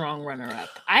a strong runner-up.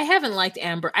 I haven't liked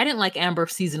Amber. I didn't like Amber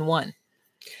season 1.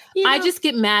 I just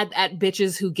get mad at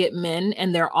bitches who get men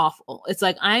and they're awful. It's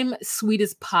like I'm sweet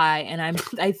as pie, and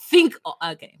I think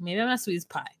okay, maybe I'm not sweet as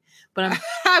pie, but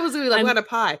I was gonna be like, what a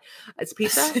pie? It's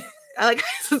pizza. I like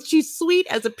she's sweet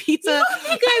as a pizza. You don't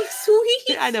think I'm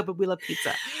sweet? I know, but we love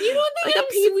pizza. You don't think like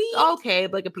I'm sweet? Okay,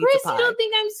 like a pizza Chris, pie. You don't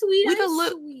think I'm sweet? With I'm a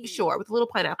little, sweet. Sure, with a little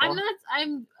pineapple. I'm not.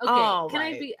 I'm okay. Can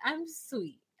I be? I'm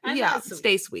sweet. I'm not sweet.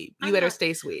 Stay sweet. You better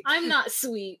stay sweet. I'm not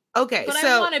sweet. Okay, but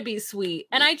I want to be sweet,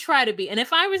 and I try to be. And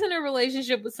if I was in a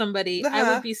relationship with somebody,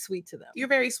 I would be sweet to them. You're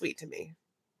very sweet to me.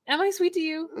 Am I sweet to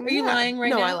you? Are you lying right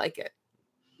now? No, I like it.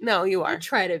 No, you are. I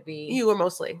try to be. You are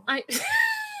mostly. I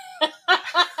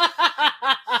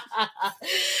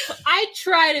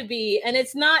try to be, and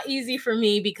it's not easy for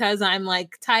me because I'm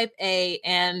like type A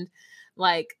and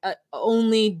like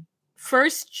only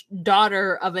first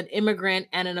daughter of an immigrant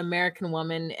and an American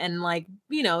woman, and like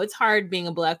it's hard being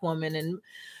a Black woman, and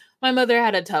my mother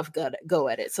had a tough go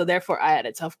at it, so therefore I had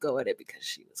a tough go at it because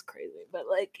she was crazy. But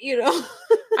like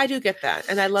I do get that,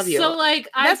 and I love you. So like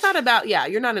that's not about you are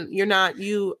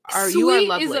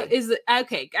lovely. Is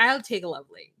okay. I'll take a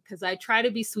lovely. Because I try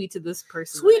to be sweet to this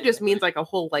person. Sweet just means like a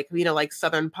whole like like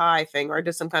Southern pie thing, or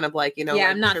just some kind of like Yeah, like,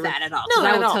 I'm not that at all. No,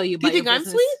 I will tell you. Do you think I'm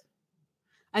sweet?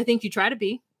 I think you try to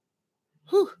be.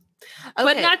 Whew. Okay.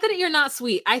 But not that you're not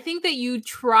sweet. I think that you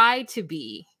try to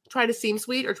be. Try to seem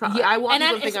sweet, or try. Yeah, I want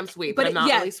people to think I'm sweet, but I'm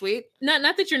not really sweet.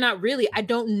 Not that you're not really. I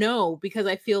don't know, because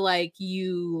I feel like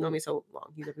you know me so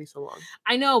long. You know me so long.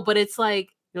 I know, but it's like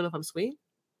you don't know if I'm sweet.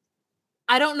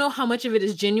 I don't know how much of it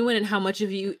is genuine and how much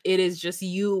of it is just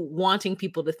you wanting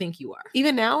people to think you are.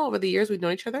 Even now, over the years we've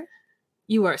known each other,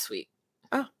 you are sweet.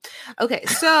 Oh, okay.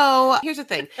 So here's the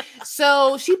thing.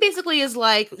 So she basically is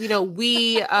like,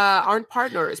 we aren't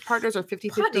partners. Partners are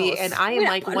 50-50, and I am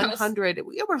like 100.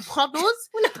 We're partners.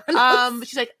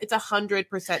 She's like, it's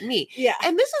 100% me. Yeah.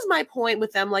 And this is my point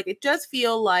with them. Like, it does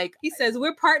feel like he says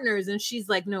we're partners, and she's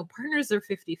like, no, partners are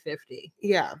 50-50.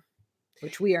 Yeah.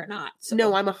 Which we are not. So.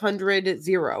 No, I'm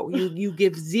 100-0. You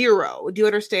give 0. Do you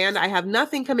understand? I have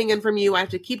nothing coming in from you. I have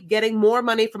to keep getting more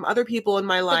money from other people in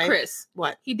my life. But Chris,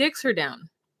 what? He dicks her down,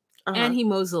 and he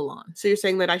mows the lawn. So you're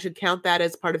saying that I should count that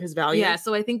as part of his value? Yeah.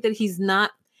 So I think that he's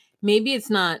not. Maybe it's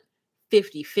not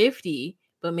 50-50,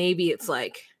 but maybe it's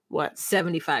like what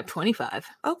 75-25.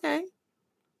 Okay.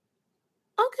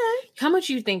 How much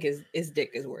you think is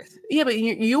dick is worth? Yeah, but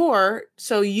you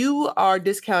are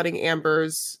discounting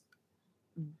Amber's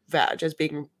vag as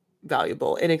being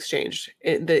valuable in exchange,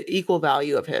 the equal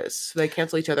value of his. So they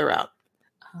cancel each other out.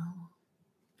 Oh.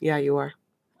 Yeah, you are.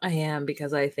 I am,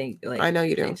 because I think I know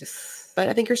you do. But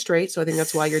I think you're straight, so I think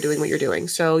that's why you're doing what you're doing.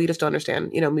 So you just don't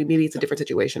understand. Maybe it's a different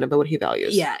situation about what he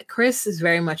values. Yeah, Chris is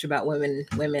very much about women,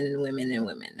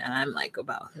 and I'm like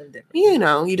about the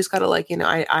different. You just gotta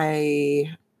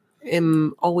I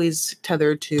am always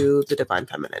tethered to the divine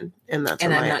feminine, and that's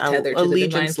where my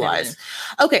allegiance lies.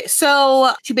 Okay,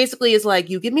 so she basically is like,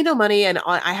 you give me no money, and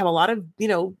I have a lot of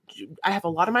I have a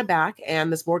lot on my back,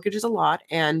 and this mortgage is a lot,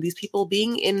 and these people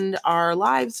being in our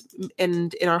lives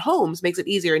and in our homes makes it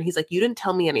easier. And he's like, you didn't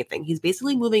tell me anything. He's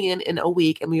basically moving in a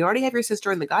week, and we already have your sister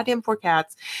and the goddamn 4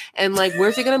 cats, and like,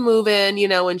 where's he gonna move in?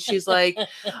 And she's like,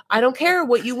 I don't care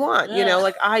what you want,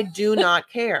 like, I do not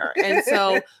care. And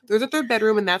so there's a 3rd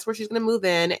bedroom, and that's where she's gonna move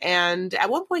in. And at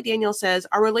one point, Daniel says,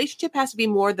 our relationship has to be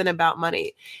more than about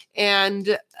money.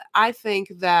 And I think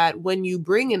that when you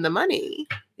bring in the money,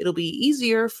 it'll be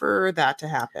easier for that to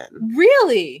happen.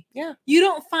 Really? Yeah. You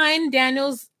don't find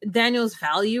Daniel's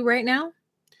value right now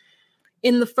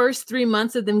in the first 3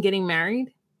 months of them getting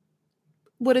married?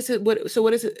 What is it? What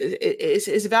is it?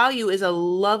 His value is a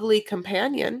lovely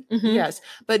companion. Mm-hmm. Yes.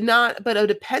 But a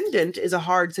dependent is a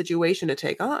hard situation to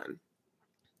take on.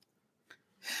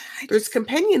 There's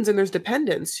companions and there's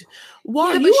dependents.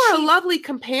 Well, you are a lovely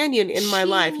companion in my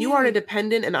life. You are a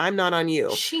dependent, and I'm not on you.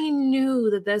 She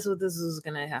knew that that's what this was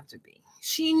going to have to be.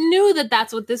 She knew that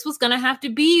that's what this was going to have to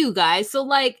be, you guys. So,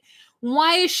 like,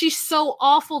 why is she so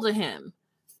awful to him?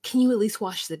 Can you at least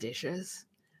wash the dishes?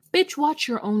 Bitch, wash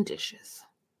your own dishes.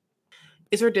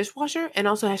 Is there a dishwasher? And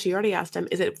also, has she already asked him,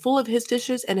 is it full of his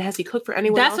dishes? And has he cooked for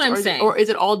anyone else? That's what I'm saying. Or is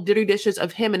it all dirty dishes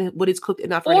of him and what he's cooked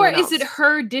and not for anyone else? Or is it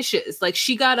her dishes? Like,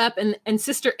 she got up and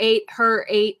sister ate,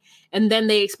 and then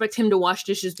they expect him to wash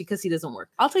dishes because he doesn't work.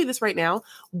 I'll tell you this right now.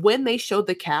 When they showed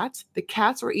the cats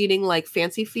were eating like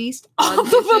fancy feast on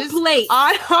dishes. Plate.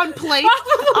 On plates.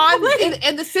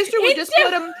 And the sister would just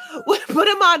put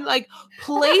him on like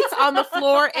plates on the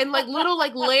floor and like little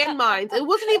like landmines. It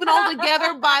wasn't even all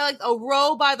together by like a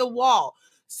row by the wall.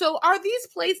 So are these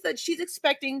plates that she's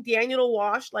expecting Daniel to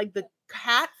wash, like the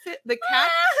cat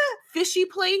fishy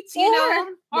plates,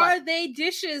 Are they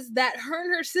dishes that her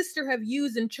and her sister have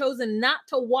used and chosen not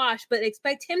to wash, but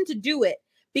expect him to do it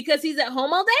because he's at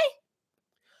home all day?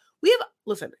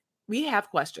 We have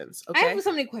questions. Okay? I have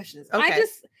so many questions. Okay.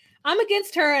 I'm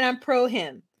against her and I'm pro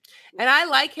him. And I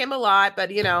like him a lot,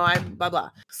 but I'm blah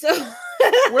blah. So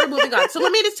we're moving on. So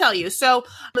let me just tell you. So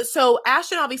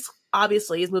Ashton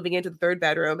obviously is moving into the 3rd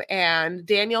bedroom, and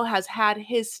Daniel has had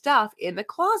his stuff in the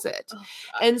closet. Oh,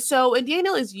 and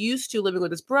Daniel is used to living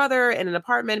with his brother in an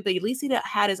apartment, but at least he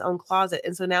had his own closet.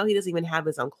 And so now he doesn't even have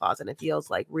his own closet. It feels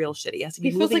like real shit. He has to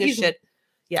be moving his shit.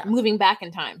 Yeah. Moving back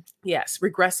in time. Yes.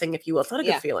 Regressing, if you will. It's not a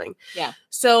good feeling. Yeah.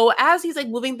 So as he's like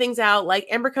moving things out, like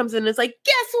Amber comes in and is like,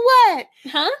 guess what?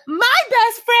 Huh? My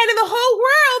best friend in the whole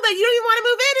world that you don't even want to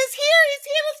move in is here. He's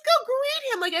here. Let's go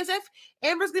greet him. Like as if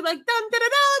Amber's gonna be like, dun, dun, dun,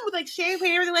 dun, with like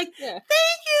champagne and everything, like, thank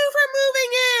you for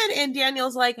moving in. And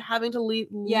Daniel's like having to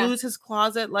lose his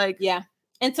closet. Like, yeah.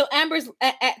 And so Amber's,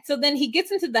 so then he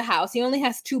gets into the house. He only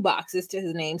has 2 boxes to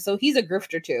his name. So he's a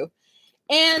grifter too.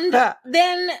 And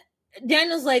then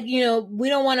Daniel's like, we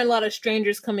don't want a lot of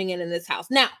strangers coming in this house.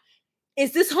 Now,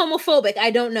 is this homophobic?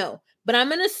 I don't know. But I'm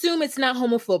going to assume it's not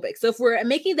homophobic. So if we're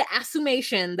making the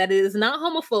assumption that it is not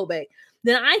homophobic,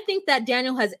 then I think that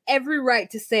Daniel has every right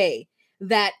to say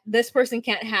that this person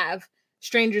can't have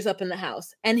strangers up in the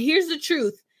house. And here's the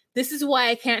truth. This is why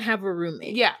I can't have a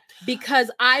roommate. Yeah. Because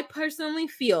I personally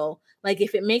feel like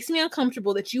if it makes me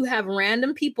uncomfortable that you have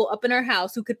random people up in our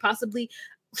house who could possibly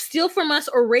steal from us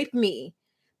or rape me,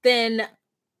 then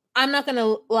I'm not going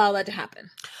to allow that to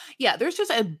happen. Yeah, there's just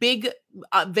a big,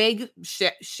 vague,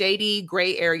 shady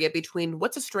gray area between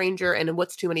what's a stranger and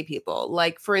what's too many people.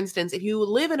 Like, for instance, if you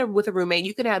live with a roommate,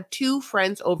 you can have 2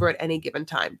 friends over at any given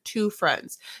time. 2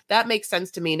 friends. That makes sense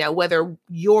to me. Now, whether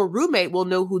your roommate will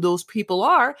know who those people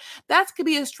are, that could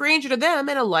be a stranger to them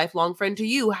and a lifelong friend to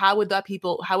you. How would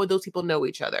those people know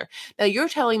each other? Now, you're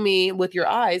telling me with your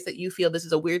eyes that you feel this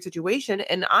is a weird situation,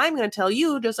 and I'm going to tell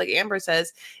you, just like Amber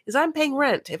says, is I'm paying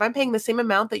rent. If I'm paying the same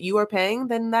amount that you are paying,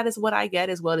 then that is what I get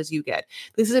as well as you get.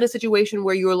 This isn't a situation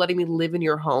where you're letting me live in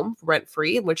your home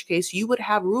rent-free, in which case you would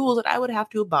have rules that I would have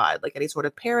to abide, like any sort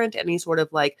of parent, any sort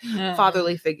of like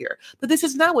fatherly figure. But this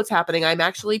is not what's happening. I'm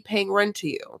actually paying rent to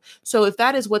you. So if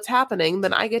that is what's happening,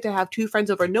 then I get to have 2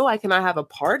 friends over. No, I cannot have a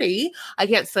party. I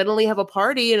can't suddenly have a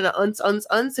party in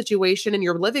an situation in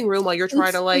your living room while you're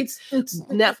trying to like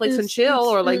Netflix and chill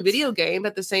or like video game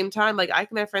at the same time. Like I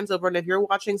can have friends over, and if you're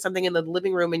watching something in the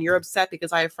living room and you're upset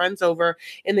because I have friends over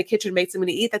in the kitchen, make something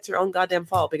to eat, that's your own goddamn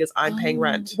fault because I'm paying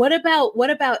rent. What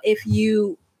about if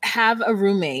you have a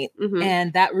roommate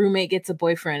and that roommate gets a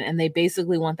boyfriend and they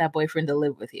basically want that boyfriend to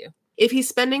live with you? If he's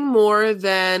spending more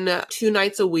than 2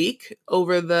 nights a week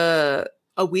over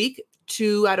a week,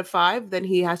 2 out of 5, then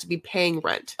he has to be paying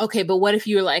rent. Okay, but what if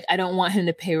you're like, I don't want him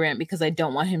to pay rent because I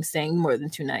don't want him staying more than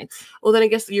 2 nights? Well, then I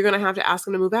guess you're going to have to ask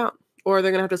him to move out, or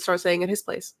they're going to have to start staying at his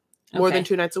place. More than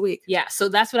 2 nights a week. Yeah. So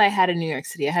that's what I had in New York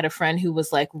City. I had a friend who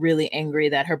was like really angry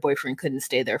that her boyfriend couldn't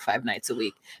stay there 5 nights a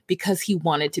week because he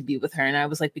wanted to be with her. And I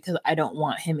was like, because I don't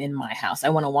want him in my house. I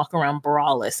want to walk around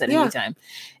braless at any time.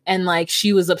 And like,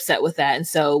 she was upset with that. And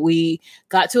so we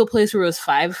got to a place where it was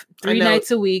 3 nights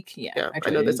a week. Yeah. I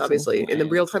know this obviously. In the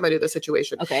real time I do the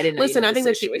situation. Okay. I didn't know. Listen, I think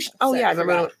that situation. I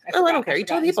remember. I don't care. You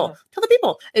tell people. Tell the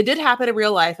people. It did happen in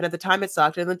real life. And at the time it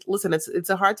sucked. And then, listen, it's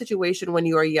a hard situation when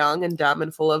you are young and dumb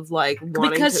and full of like wanting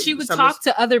because she would talk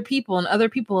to other people and other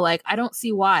people were like, I don't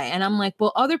see why. And I'm like,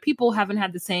 well, other people haven't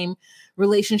had the same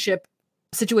relationship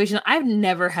situation. I've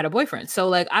never had a boyfriend. So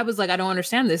like, I was like, I don't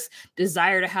understand this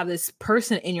desire to have this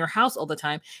person in your house all the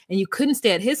time. And you couldn't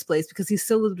stay at his place because he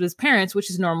still lived with his parents, which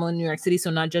is normal in New York City.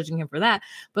 So not judging him for that,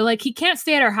 but like, he can't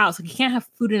stay at our house. Like he can't have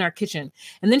food in our kitchen.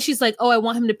 And then she's like, oh, I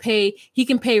want him to pay. He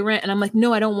can pay rent. And I'm like,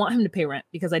 no, I don't want him to pay rent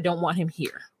because I don't want him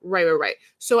here. Right.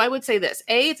 So I would say this.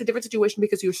 It's a different situation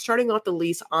because you're starting off the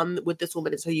lease with this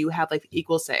woman. And so you have like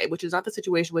equal say, which is not the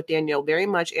situation with Danielle. Very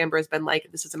much Amber has been like,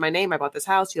 this isn't my name. I bought this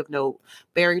house. You have no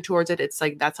bearing towards it. It's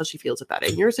like, that's how she feels about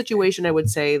it. In your situation, I would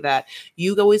say that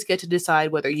you always get to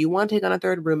decide whether you want to take on a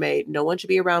third roommate. No one should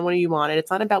be around when you want it.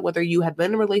 It's not about whether you have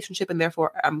been in a relationship and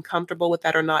therefore I'm comfortable with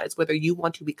that or not. It's whether you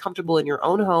want to be comfortable in your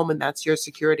own home. And that's your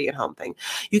security at home thing.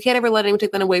 You can't ever let anyone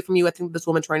take that away from you. I think this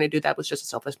woman trying to do that was just a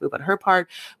selfish move on her part.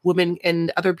 Women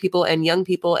and other people and young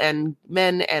people and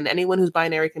men and anyone who's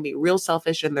binary can be real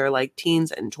selfish in their like teens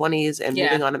and 20s and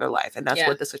moving on in their life. And that's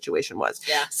what the situation was.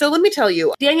 Yeah. So let me tell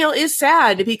you, Danielle is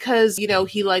sad because, you know,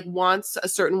 he like wants a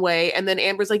certain way. And then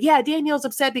Amber's like, yeah, Danielle's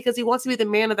upset because he wants to be the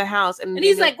man of the house. And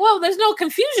he's like, well, there's no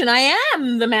confusion. I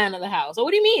am the man of the house. So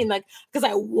what do you mean? Like, because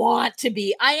I want to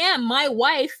be, I am. My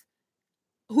wife,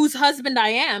 whose husband I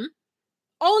am,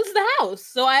 owns the house.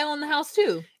 So I own the house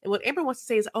too. And what Amber wants to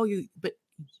say is, but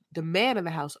the man in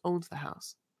the house owns the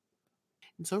house.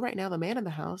 And so right now, the man in the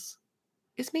house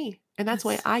is me. And that's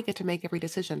why I get to make every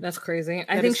decision. That's crazy.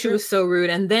 I think she was so rude.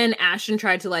 And then Ashton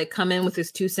tried to like come in with his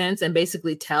 2 cents and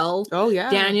basically tell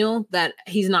Daniel that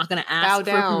he's not going to ask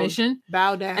for permission.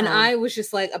 Bow down. And I was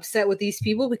just like upset with these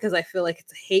people because I feel like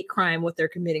it's a hate crime what they're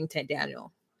committing to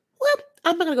Daniel. Well,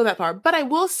 I'm not going to go that far, but I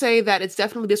will say that it's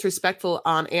definitely disrespectful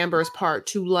on Amber's part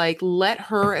to like let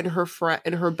her and her friend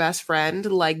and her best friend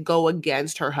like go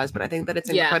against her husband. I think that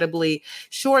it's incredibly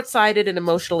short-sighted and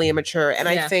emotionally immature. And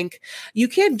I think you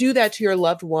can't do that to your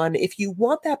loved one if you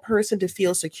want that person to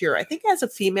feel secure. I think as a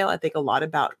female, I think a lot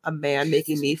about a man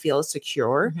making me feel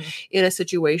secure in a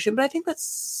situation, but I think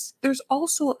there's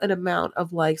also an amount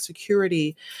of like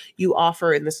security you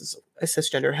offer, and this is a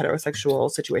cisgender heterosexual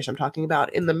situation I'm talking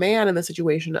about, in the man in the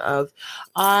situation of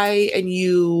I and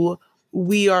you,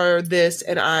 we are this,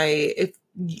 and if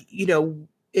you know,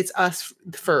 it's us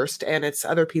first and it's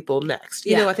other people next.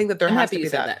 You know, I think that I'm has to be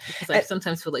that. Because I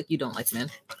sometimes feel like you don't like men.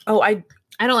 Oh, I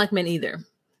don't like men either.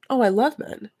 Oh, I love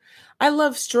men. I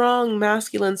love strong,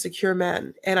 masculine, secure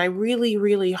men. And I really,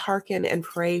 really hearken and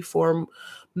pray for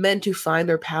men to find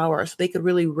their power so they could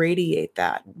really radiate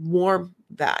that, warm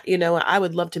that. You know, I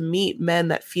would love to meet men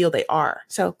that feel they are.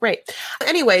 So great.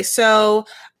 Anyway, so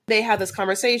they have this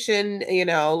conversation, you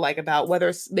know, like about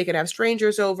whether they could have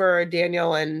strangers over.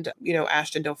 Daniel and, you know,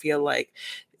 Ashton don't feel like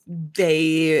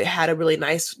they had a really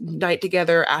nice night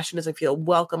together. Ashton doesn't feel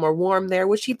welcome or warm there,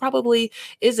 which he probably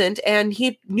isn't. And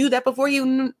he knew that before he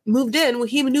moved in.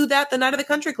 He knew that the night of the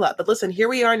country club. But listen, here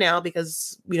we are now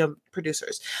because, you know,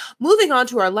 producers. Moving on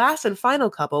to our last and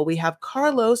final couple, we have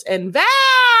Carlos and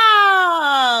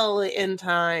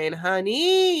Valentine,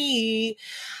 honey.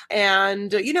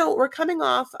 And, you know, we're coming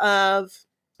off of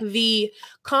the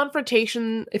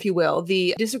confrontation, if you will,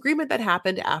 the disagreement that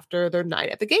happened after their night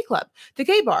at the gay club, the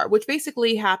gay bar, which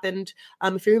basically happened,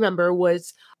 if you remember,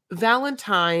 was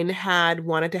Valentine had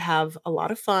wanted to have a lot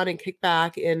of fun and kick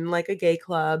back in like a gay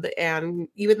club. And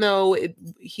even though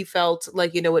he felt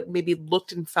like, you know, it maybe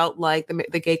looked and felt like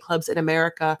the gay clubs in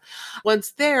America,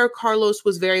 once there, Carlos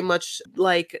was very much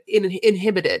like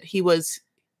inhibited. He was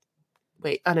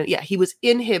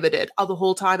inhibited all the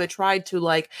whole time. I tried to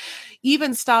like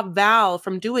even stop Val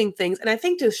from doing things. And I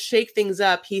think to shake things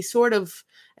up, he sort of,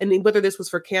 And whether this was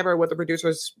for camera or what the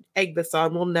producers egged this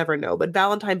on, we'll never know. But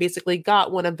Valentine basically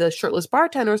got one of the shirtless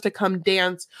bartenders to come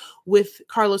dance with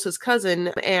Carlos's cousin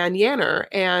and Yanner.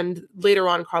 And later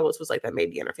on, Carlos was like, that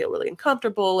made Yanner feel really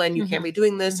uncomfortable. And you can't be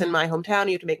doing this in my hometown.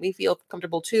 You have to make me feel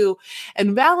comfortable too.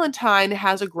 And Valentine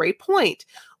has a great point,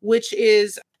 which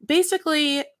is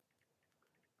basically,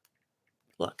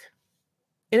 look,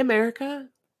 in America,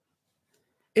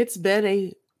 it's been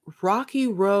a rocky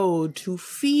road to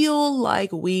feel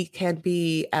like we can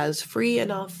be as free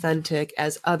and authentic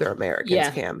as other Americans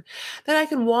can. That I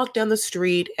can walk down the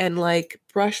street and like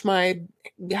brush my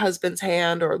husband's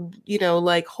hand or, you know,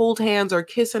 like hold hands or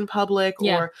kiss in public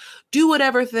or do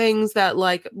whatever things that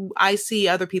like I see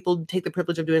other people take the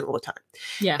privilege of doing all the time.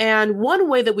 Yeah. And one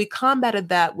way that we combated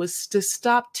that was to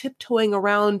stop tiptoeing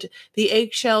around the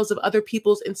eggshells of other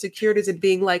people's insecurities and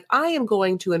being like, I am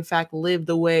going to, in fact, live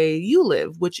the way you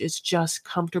live, which is just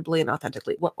comfortably and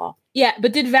authentically. What law? Yeah,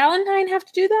 but did Valentine have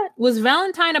to do that? Was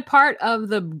Valentine a part of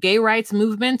the gay rights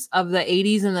movements of the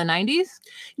 80s and the 90s?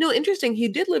 No, interesting. He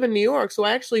did live in New York, so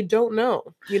I actually don't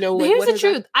know. You know, like, here's the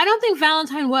truth. I don't think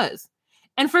Valentine was.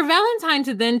 And for Valentine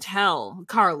to then tell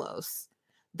Carlos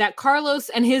that Carlos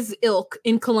and his ilk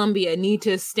in Colombia need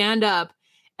to stand up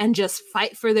and just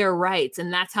fight for their rights,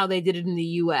 and that's how they did it in the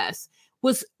U.S.,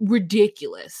 was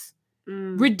ridiculous.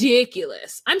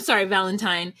 Ridiculous. I'm sorry,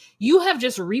 Valentine. You have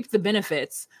just reaped the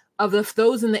benefits of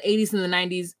those in the 80s and the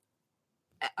 90s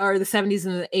or the 70s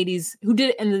and the 80s who did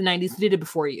it in the 90s, who did it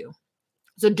before you.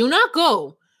 So do not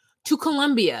go to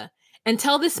Colombia and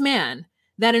tell this man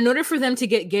that in order for them to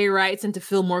get gay rights and to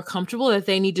feel more comfortable, that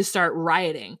they need to start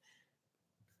rioting.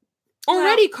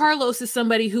 Already, Carlos is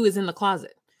somebody who is in the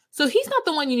closet. So he's not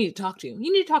the one you need to talk to.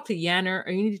 You need to talk to Yanner,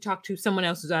 or you need to talk to someone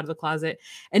else who's out of the closet,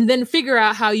 and then figure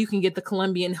out how you can get the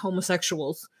Colombian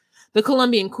homosexuals, the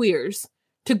Colombian queers,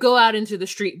 to go out into the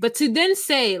street. But to then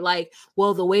say, like,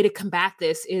 well, the way to combat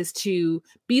this is to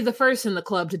be the first in the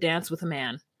club to dance with a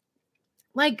man.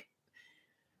 Like,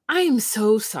 I am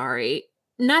so sorry.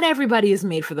 Not everybody is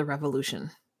made for the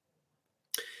revolution.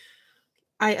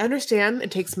 I understand it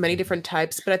takes many different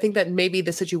types, but I think that maybe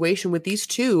the situation with these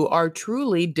two are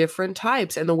truly different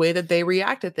types, and the way that they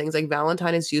react to things. Like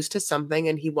Valentine is used to something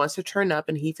and he wants to turn up,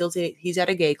 and he feels he's at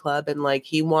a gay club and like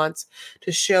he wants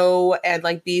to show and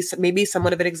like be maybe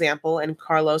somewhat of an example. And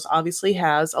Carlos obviously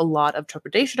has a lot of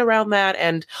trepidation around that.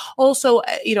 And also,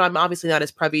 you know, I'm obviously not as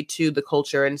privy to the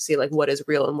culture and see like what is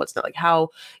real and what's not. Like, how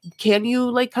can you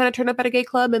like kind of turn up at a gay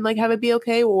club and like have it be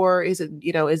okay? Or is it,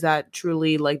 you know, is that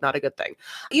truly like not a good thing?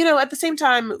 You know, at the same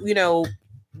time, you know,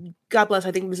 God bless,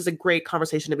 I think this is a great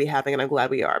conversation to be having, and I'm glad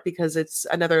we are, because it's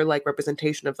another like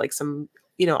representation of like some,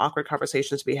 you know, awkward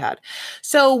conversations to be had.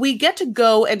 So we get to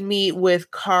go and meet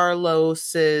with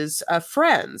Carlos's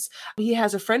friends. He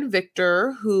has a friend,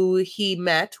 Victor, who he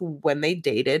met when they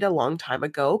dated a long time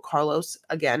ago. Carlos,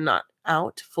 again, not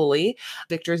out fully.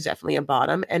 Victor is definitely a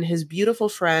bottom. And his beautiful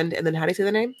friend, and then how do you say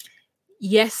the name?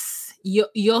 Yes,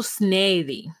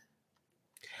 Yosnedi.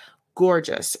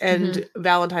 Gorgeous. And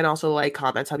Valentine also like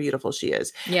comments how beautiful she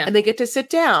is. Yeah. And they get to sit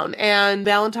down, and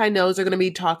Valentine knows they're going to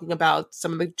be talking about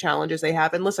some of the challenges they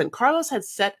have. And listen, Carlos had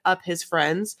set up his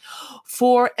friends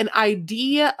for an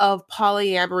idea of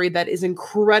polyamory that is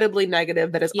incredibly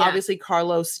negative, that is obviously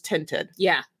Carlos tinted.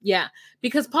 Yeah. Yeah.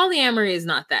 Because polyamory is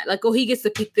not that. Like, oh, he gets to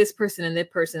pick this person and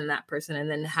that person and that person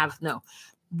and then have no.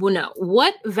 Well, no.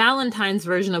 What Valentine's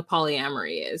version of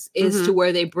polyamory is to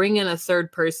where they bring in a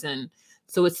third person.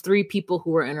 So it's three people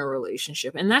who are in a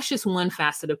relationship. And that's just one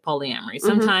facet of polyamory.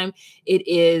 Sometimes it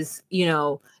is, you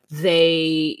know,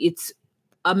 it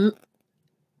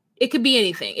could be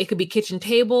anything. It could be kitchen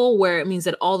table, where it means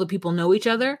that all the people know each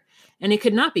other. And it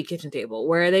could not be kitchen table,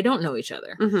 where they don't know each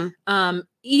other.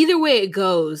 Either way it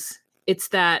goes, it's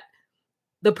that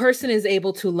the person is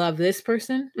able to love this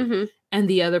person and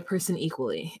the other person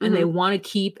equally. And they want to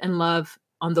keep and love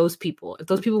on those people. If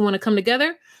those people want to come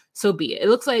together, so be it. It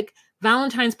looks like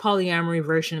Valentine's polyamory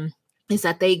version is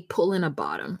that they pull in a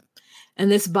bottom,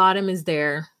 and this bottom is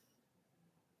there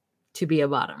to be a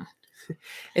bottom.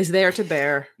 Is there to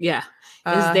bear. Yeah.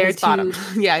 Is there to bottom.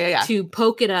 to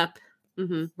poke it up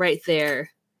right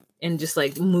there and just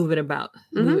like move it about,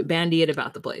 bandy it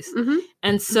about the place.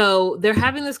 And so they're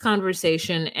having this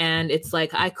conversation, and it's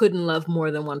like, I couldn't love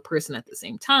more than one person at the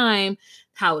same time.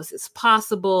 How is this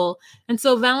possible? And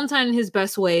so Valentine, in his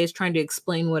best way, is trying to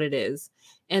explain what it is.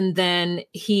 And then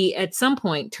he, at some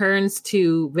point, turns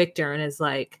to Victor and is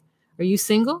like, are you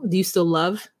single? Do you still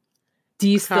love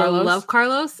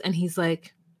Carlos? And he's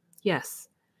like, yes.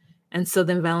 And so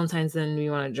then Valentine's, then,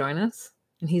 you want to join us?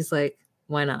 And he's like,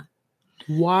 why not?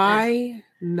 Why?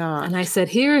 not. And I said,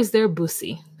 here is their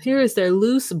bussy. Here is their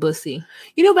loose bussy.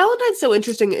 You know, Valentine's so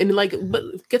interesting and like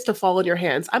gets to fall in your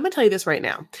hands. I'm going to tell you this right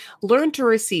now. Learn to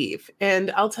receive.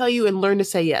 And I'll tell you and learn to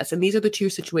say yes. And these are the two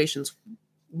situations.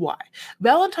 Why?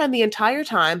 Valentine the entire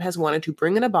time has wanted to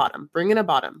bring in a bottom.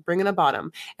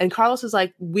 And Carlos is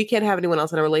like, we can't have anyone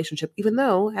else in a relationship, even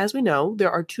though, as we know,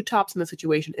 there are two tops in the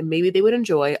situation and maybe they would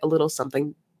enjoy a little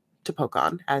something to poke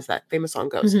on, as that famous song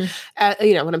goes. You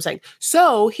know what I'm saying?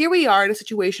 So here we are in a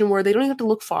situation where they don't even have to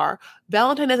look far.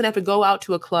 Valentine doesn't have to go out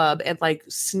to a club and like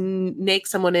snake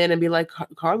someone in and be like,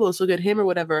 Carlos, look at him or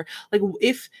whatever. Like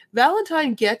if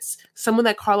Valentine gets someone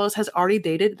that Carlos has already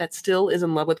dated that still is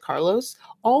in love with Carlos,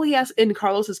 all he has, and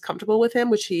Carlos is comfortable with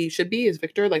him, which he should be, is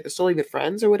Victor. Like they're still even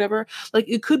friends or whatever. Like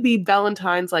it could be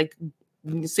Valentine's like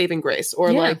saving grace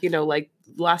or like, you know, like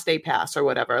last day pass or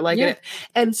whatever. Like,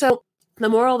 and so the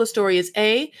moral of the story is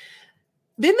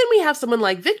then we have someone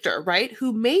like Victor, right?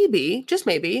 Who maybe, just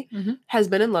maybe, has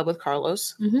been in love with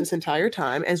Carlos this entire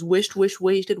time, as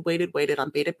waited on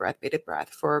bated breath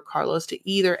for Carlos to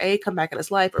either A, come back in his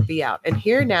life or be out. And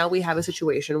here now we have a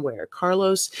situation where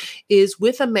Carlos is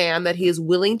with a man that he is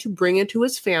willing to bring into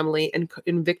his family, and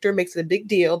Victor makes it a big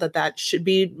deal that should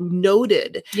be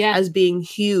noted as being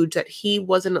huge, that he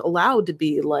wasn't allowed to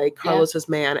be like Carlos's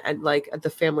man and like at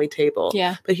the family table.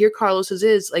 Yeah. But here Carlos's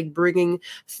is like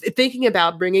thinking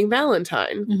about bringing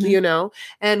Valentine, you know?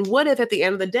 And what if at the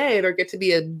end of the day, there get to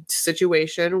be a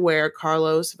situation where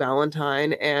Carlos,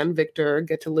 Valentine, and Victor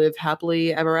get to live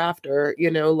happily ever after,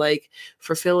 you know, like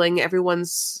fulfilling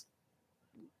everyone's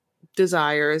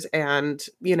desires and,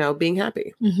 you know, being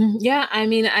happy. Yeah. I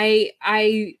mean,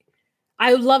 I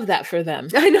love that for them.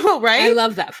 I know, right? I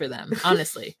love that for them.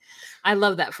 Honestly, I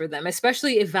love that for them,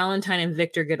 especially if Valentine and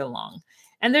Victor get along.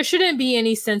 And there shouldn't be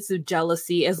any sense of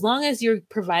jealousy as long as you're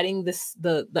providing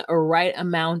the right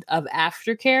amount of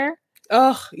aftercare.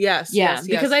 Oh, yes. Yeah, yes,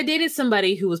 because I dated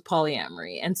somebody who was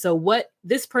polyamory. And so what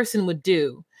this person would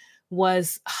do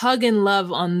was hug and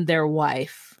love on their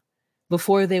wife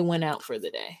before they went out for the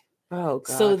day. Oh,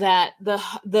 God. So that the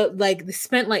like they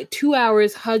spent like 2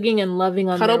 hours hugging and loving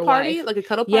on cuddle their party, wife. like a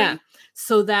cuddle party. Yeah.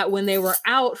 So that when they were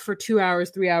out for 2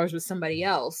 hours, 3 hours with somebody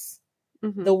else,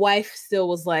 the wife still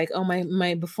was like, oh,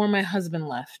 my before my husband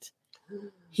left,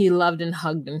 he loved and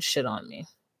hugged and shit on me.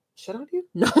 Shit on you?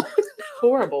 No.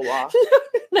 Horrible law.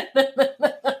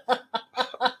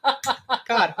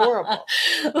 God, horrible.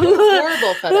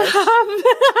 Horrible fetish.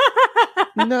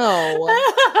 No,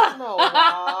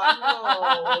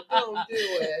 don't do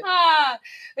it.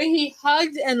 He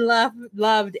hugged and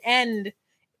loved and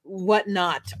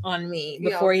whatnot on me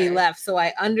before he left. So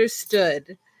I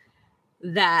understood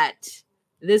that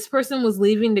this person was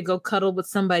leaving to go cuddle with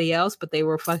somebody else, but they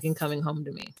were fucking coming home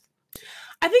to me.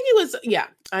 I think it was,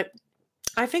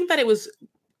 I think that it was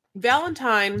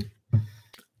Valentine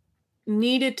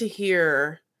needed to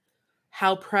hear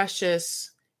how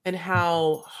precious and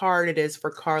how hard it is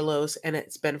for Carlos, and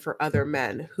it's been for other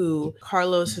men who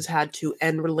Carlos has had to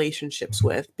end relationships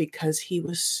with because he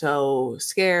was so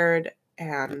scared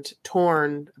and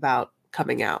torn about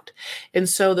coming out. And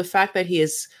so the fact that he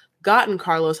has gotten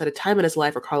Carlos at a time in his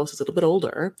life where Carlos is a little bit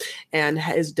older and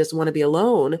doesn't want to be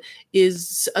alone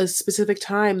is a specific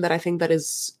time that I think that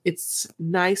it's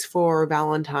nice for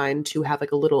Valentine to have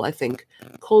like a little, I think,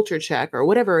 culture check or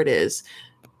whatever it is,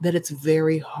 that it's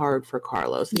very hard for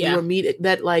Carlos. Yeah.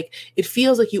 That like, it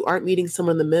feels like you aren't meeting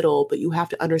someone in the middle, but you have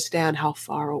to understand how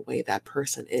far away that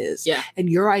person is. Yeah. And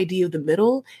your idea of the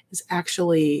middle is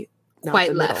actually not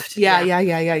quite left. Yeah.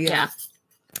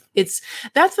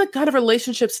 That's the kind of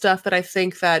relationship stuff that I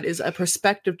think that is a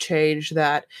perspective change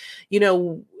that, you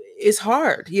know, is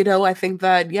hard. You know, I think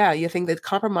that, you think that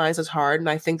compromise is hard. And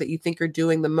I think that you think you're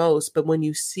doing the most, but when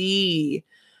you see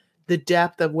the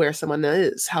depth of where someone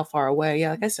is, how far away,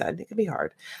 like I said, it can be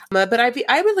hard. But I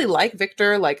really like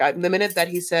Victor. Like the minute that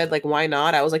he said, like, why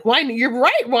not? I was like, why? You're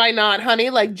right. Why not, honey?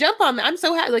 Like, jump on. I'm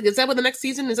so happy. Like, is that what the next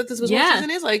season is? That this was what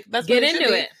season is? Like, that's get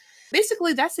into it.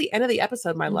 Basically, that's the end of the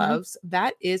episode, my loves.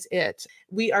 That is it.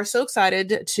 We are so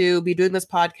excited to be doing this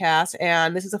podcast,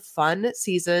 and this is a fun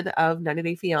season of 90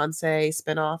 Day Fiancé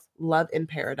spinoff, Love in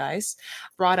Paradise.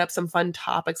 Brought up some fun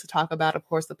topics to talk about, of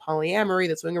course, the polyamory,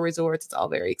 the swinger resorts. It's all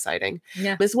very exciting.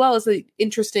 Yeah. As well as the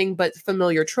interesting but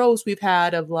familiar tropes we've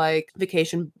had of like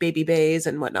vacation baby bays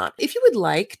and whatnot. If you would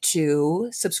like to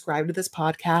subscribe to this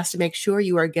podcast to make sure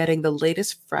you are getting the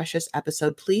latest, freshest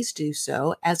episode, please do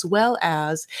so, as well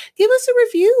as give us a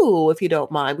review if you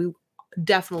don't mind. We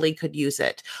definitely could use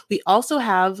it. We also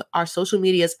have our social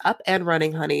medias up and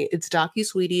running, honey. It's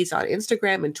DocuSweeties on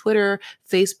Instagram and Twitter,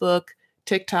 Facebook,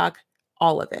 TikTok,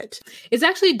 all of it. It's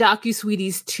actually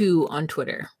DocuSweeties 2 on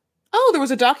Twitter. Oh, there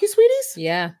was a docu-sweeties?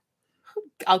 Yeah.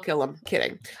 I'll kill them.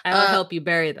 Kidding. I'll help you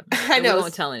bury them. I know. We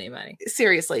won't tell anybody.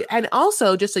 Seriously. And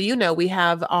also, just so you know, we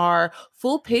have our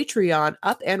full Patreon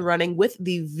up and running with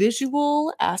the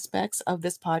visual aspects of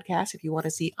this podcast. If you want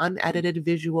to see unedited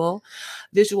visuals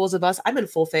of us, I'm in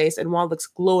full face and Juan looks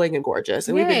glowing and gorgeous.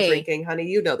 And we've been drinking, honey.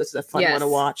 You know this is a fun one to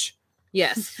watch.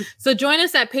 Yes. So join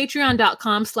us at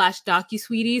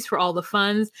patreon.com/DocuSweeties for all the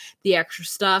funds, the extra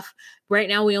stuff. Right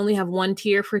now, we only have one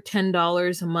tier for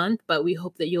 $10 a month, but we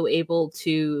hope that you'll able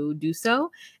to do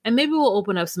so. And maybe we'll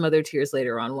open up some other tiers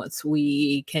later on once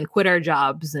we can quit our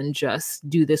jobs and just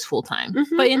do this full time.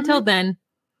 But until then,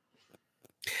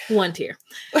 one tier.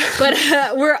 But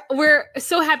we're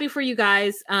so happy for you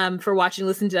guys for watching,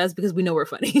 listen to us, because we know we're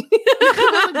funny.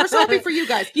 We're so happy for you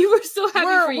guys. You were so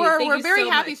happy for you. We're very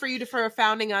happy for you for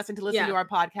founding us and to listen to our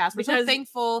podcast. We're so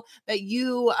thankful that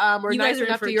you were nice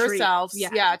enough to yourselves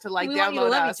to like download want you to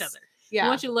love us. Each other. Yeah. We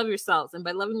want you to love yourselves. And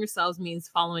by loving yourselves means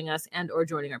following us and or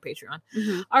joining our Patreon.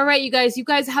 All right, you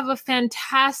guys have a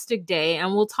fantastic day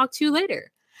and we'll talk to you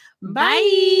later.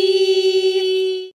 Bye.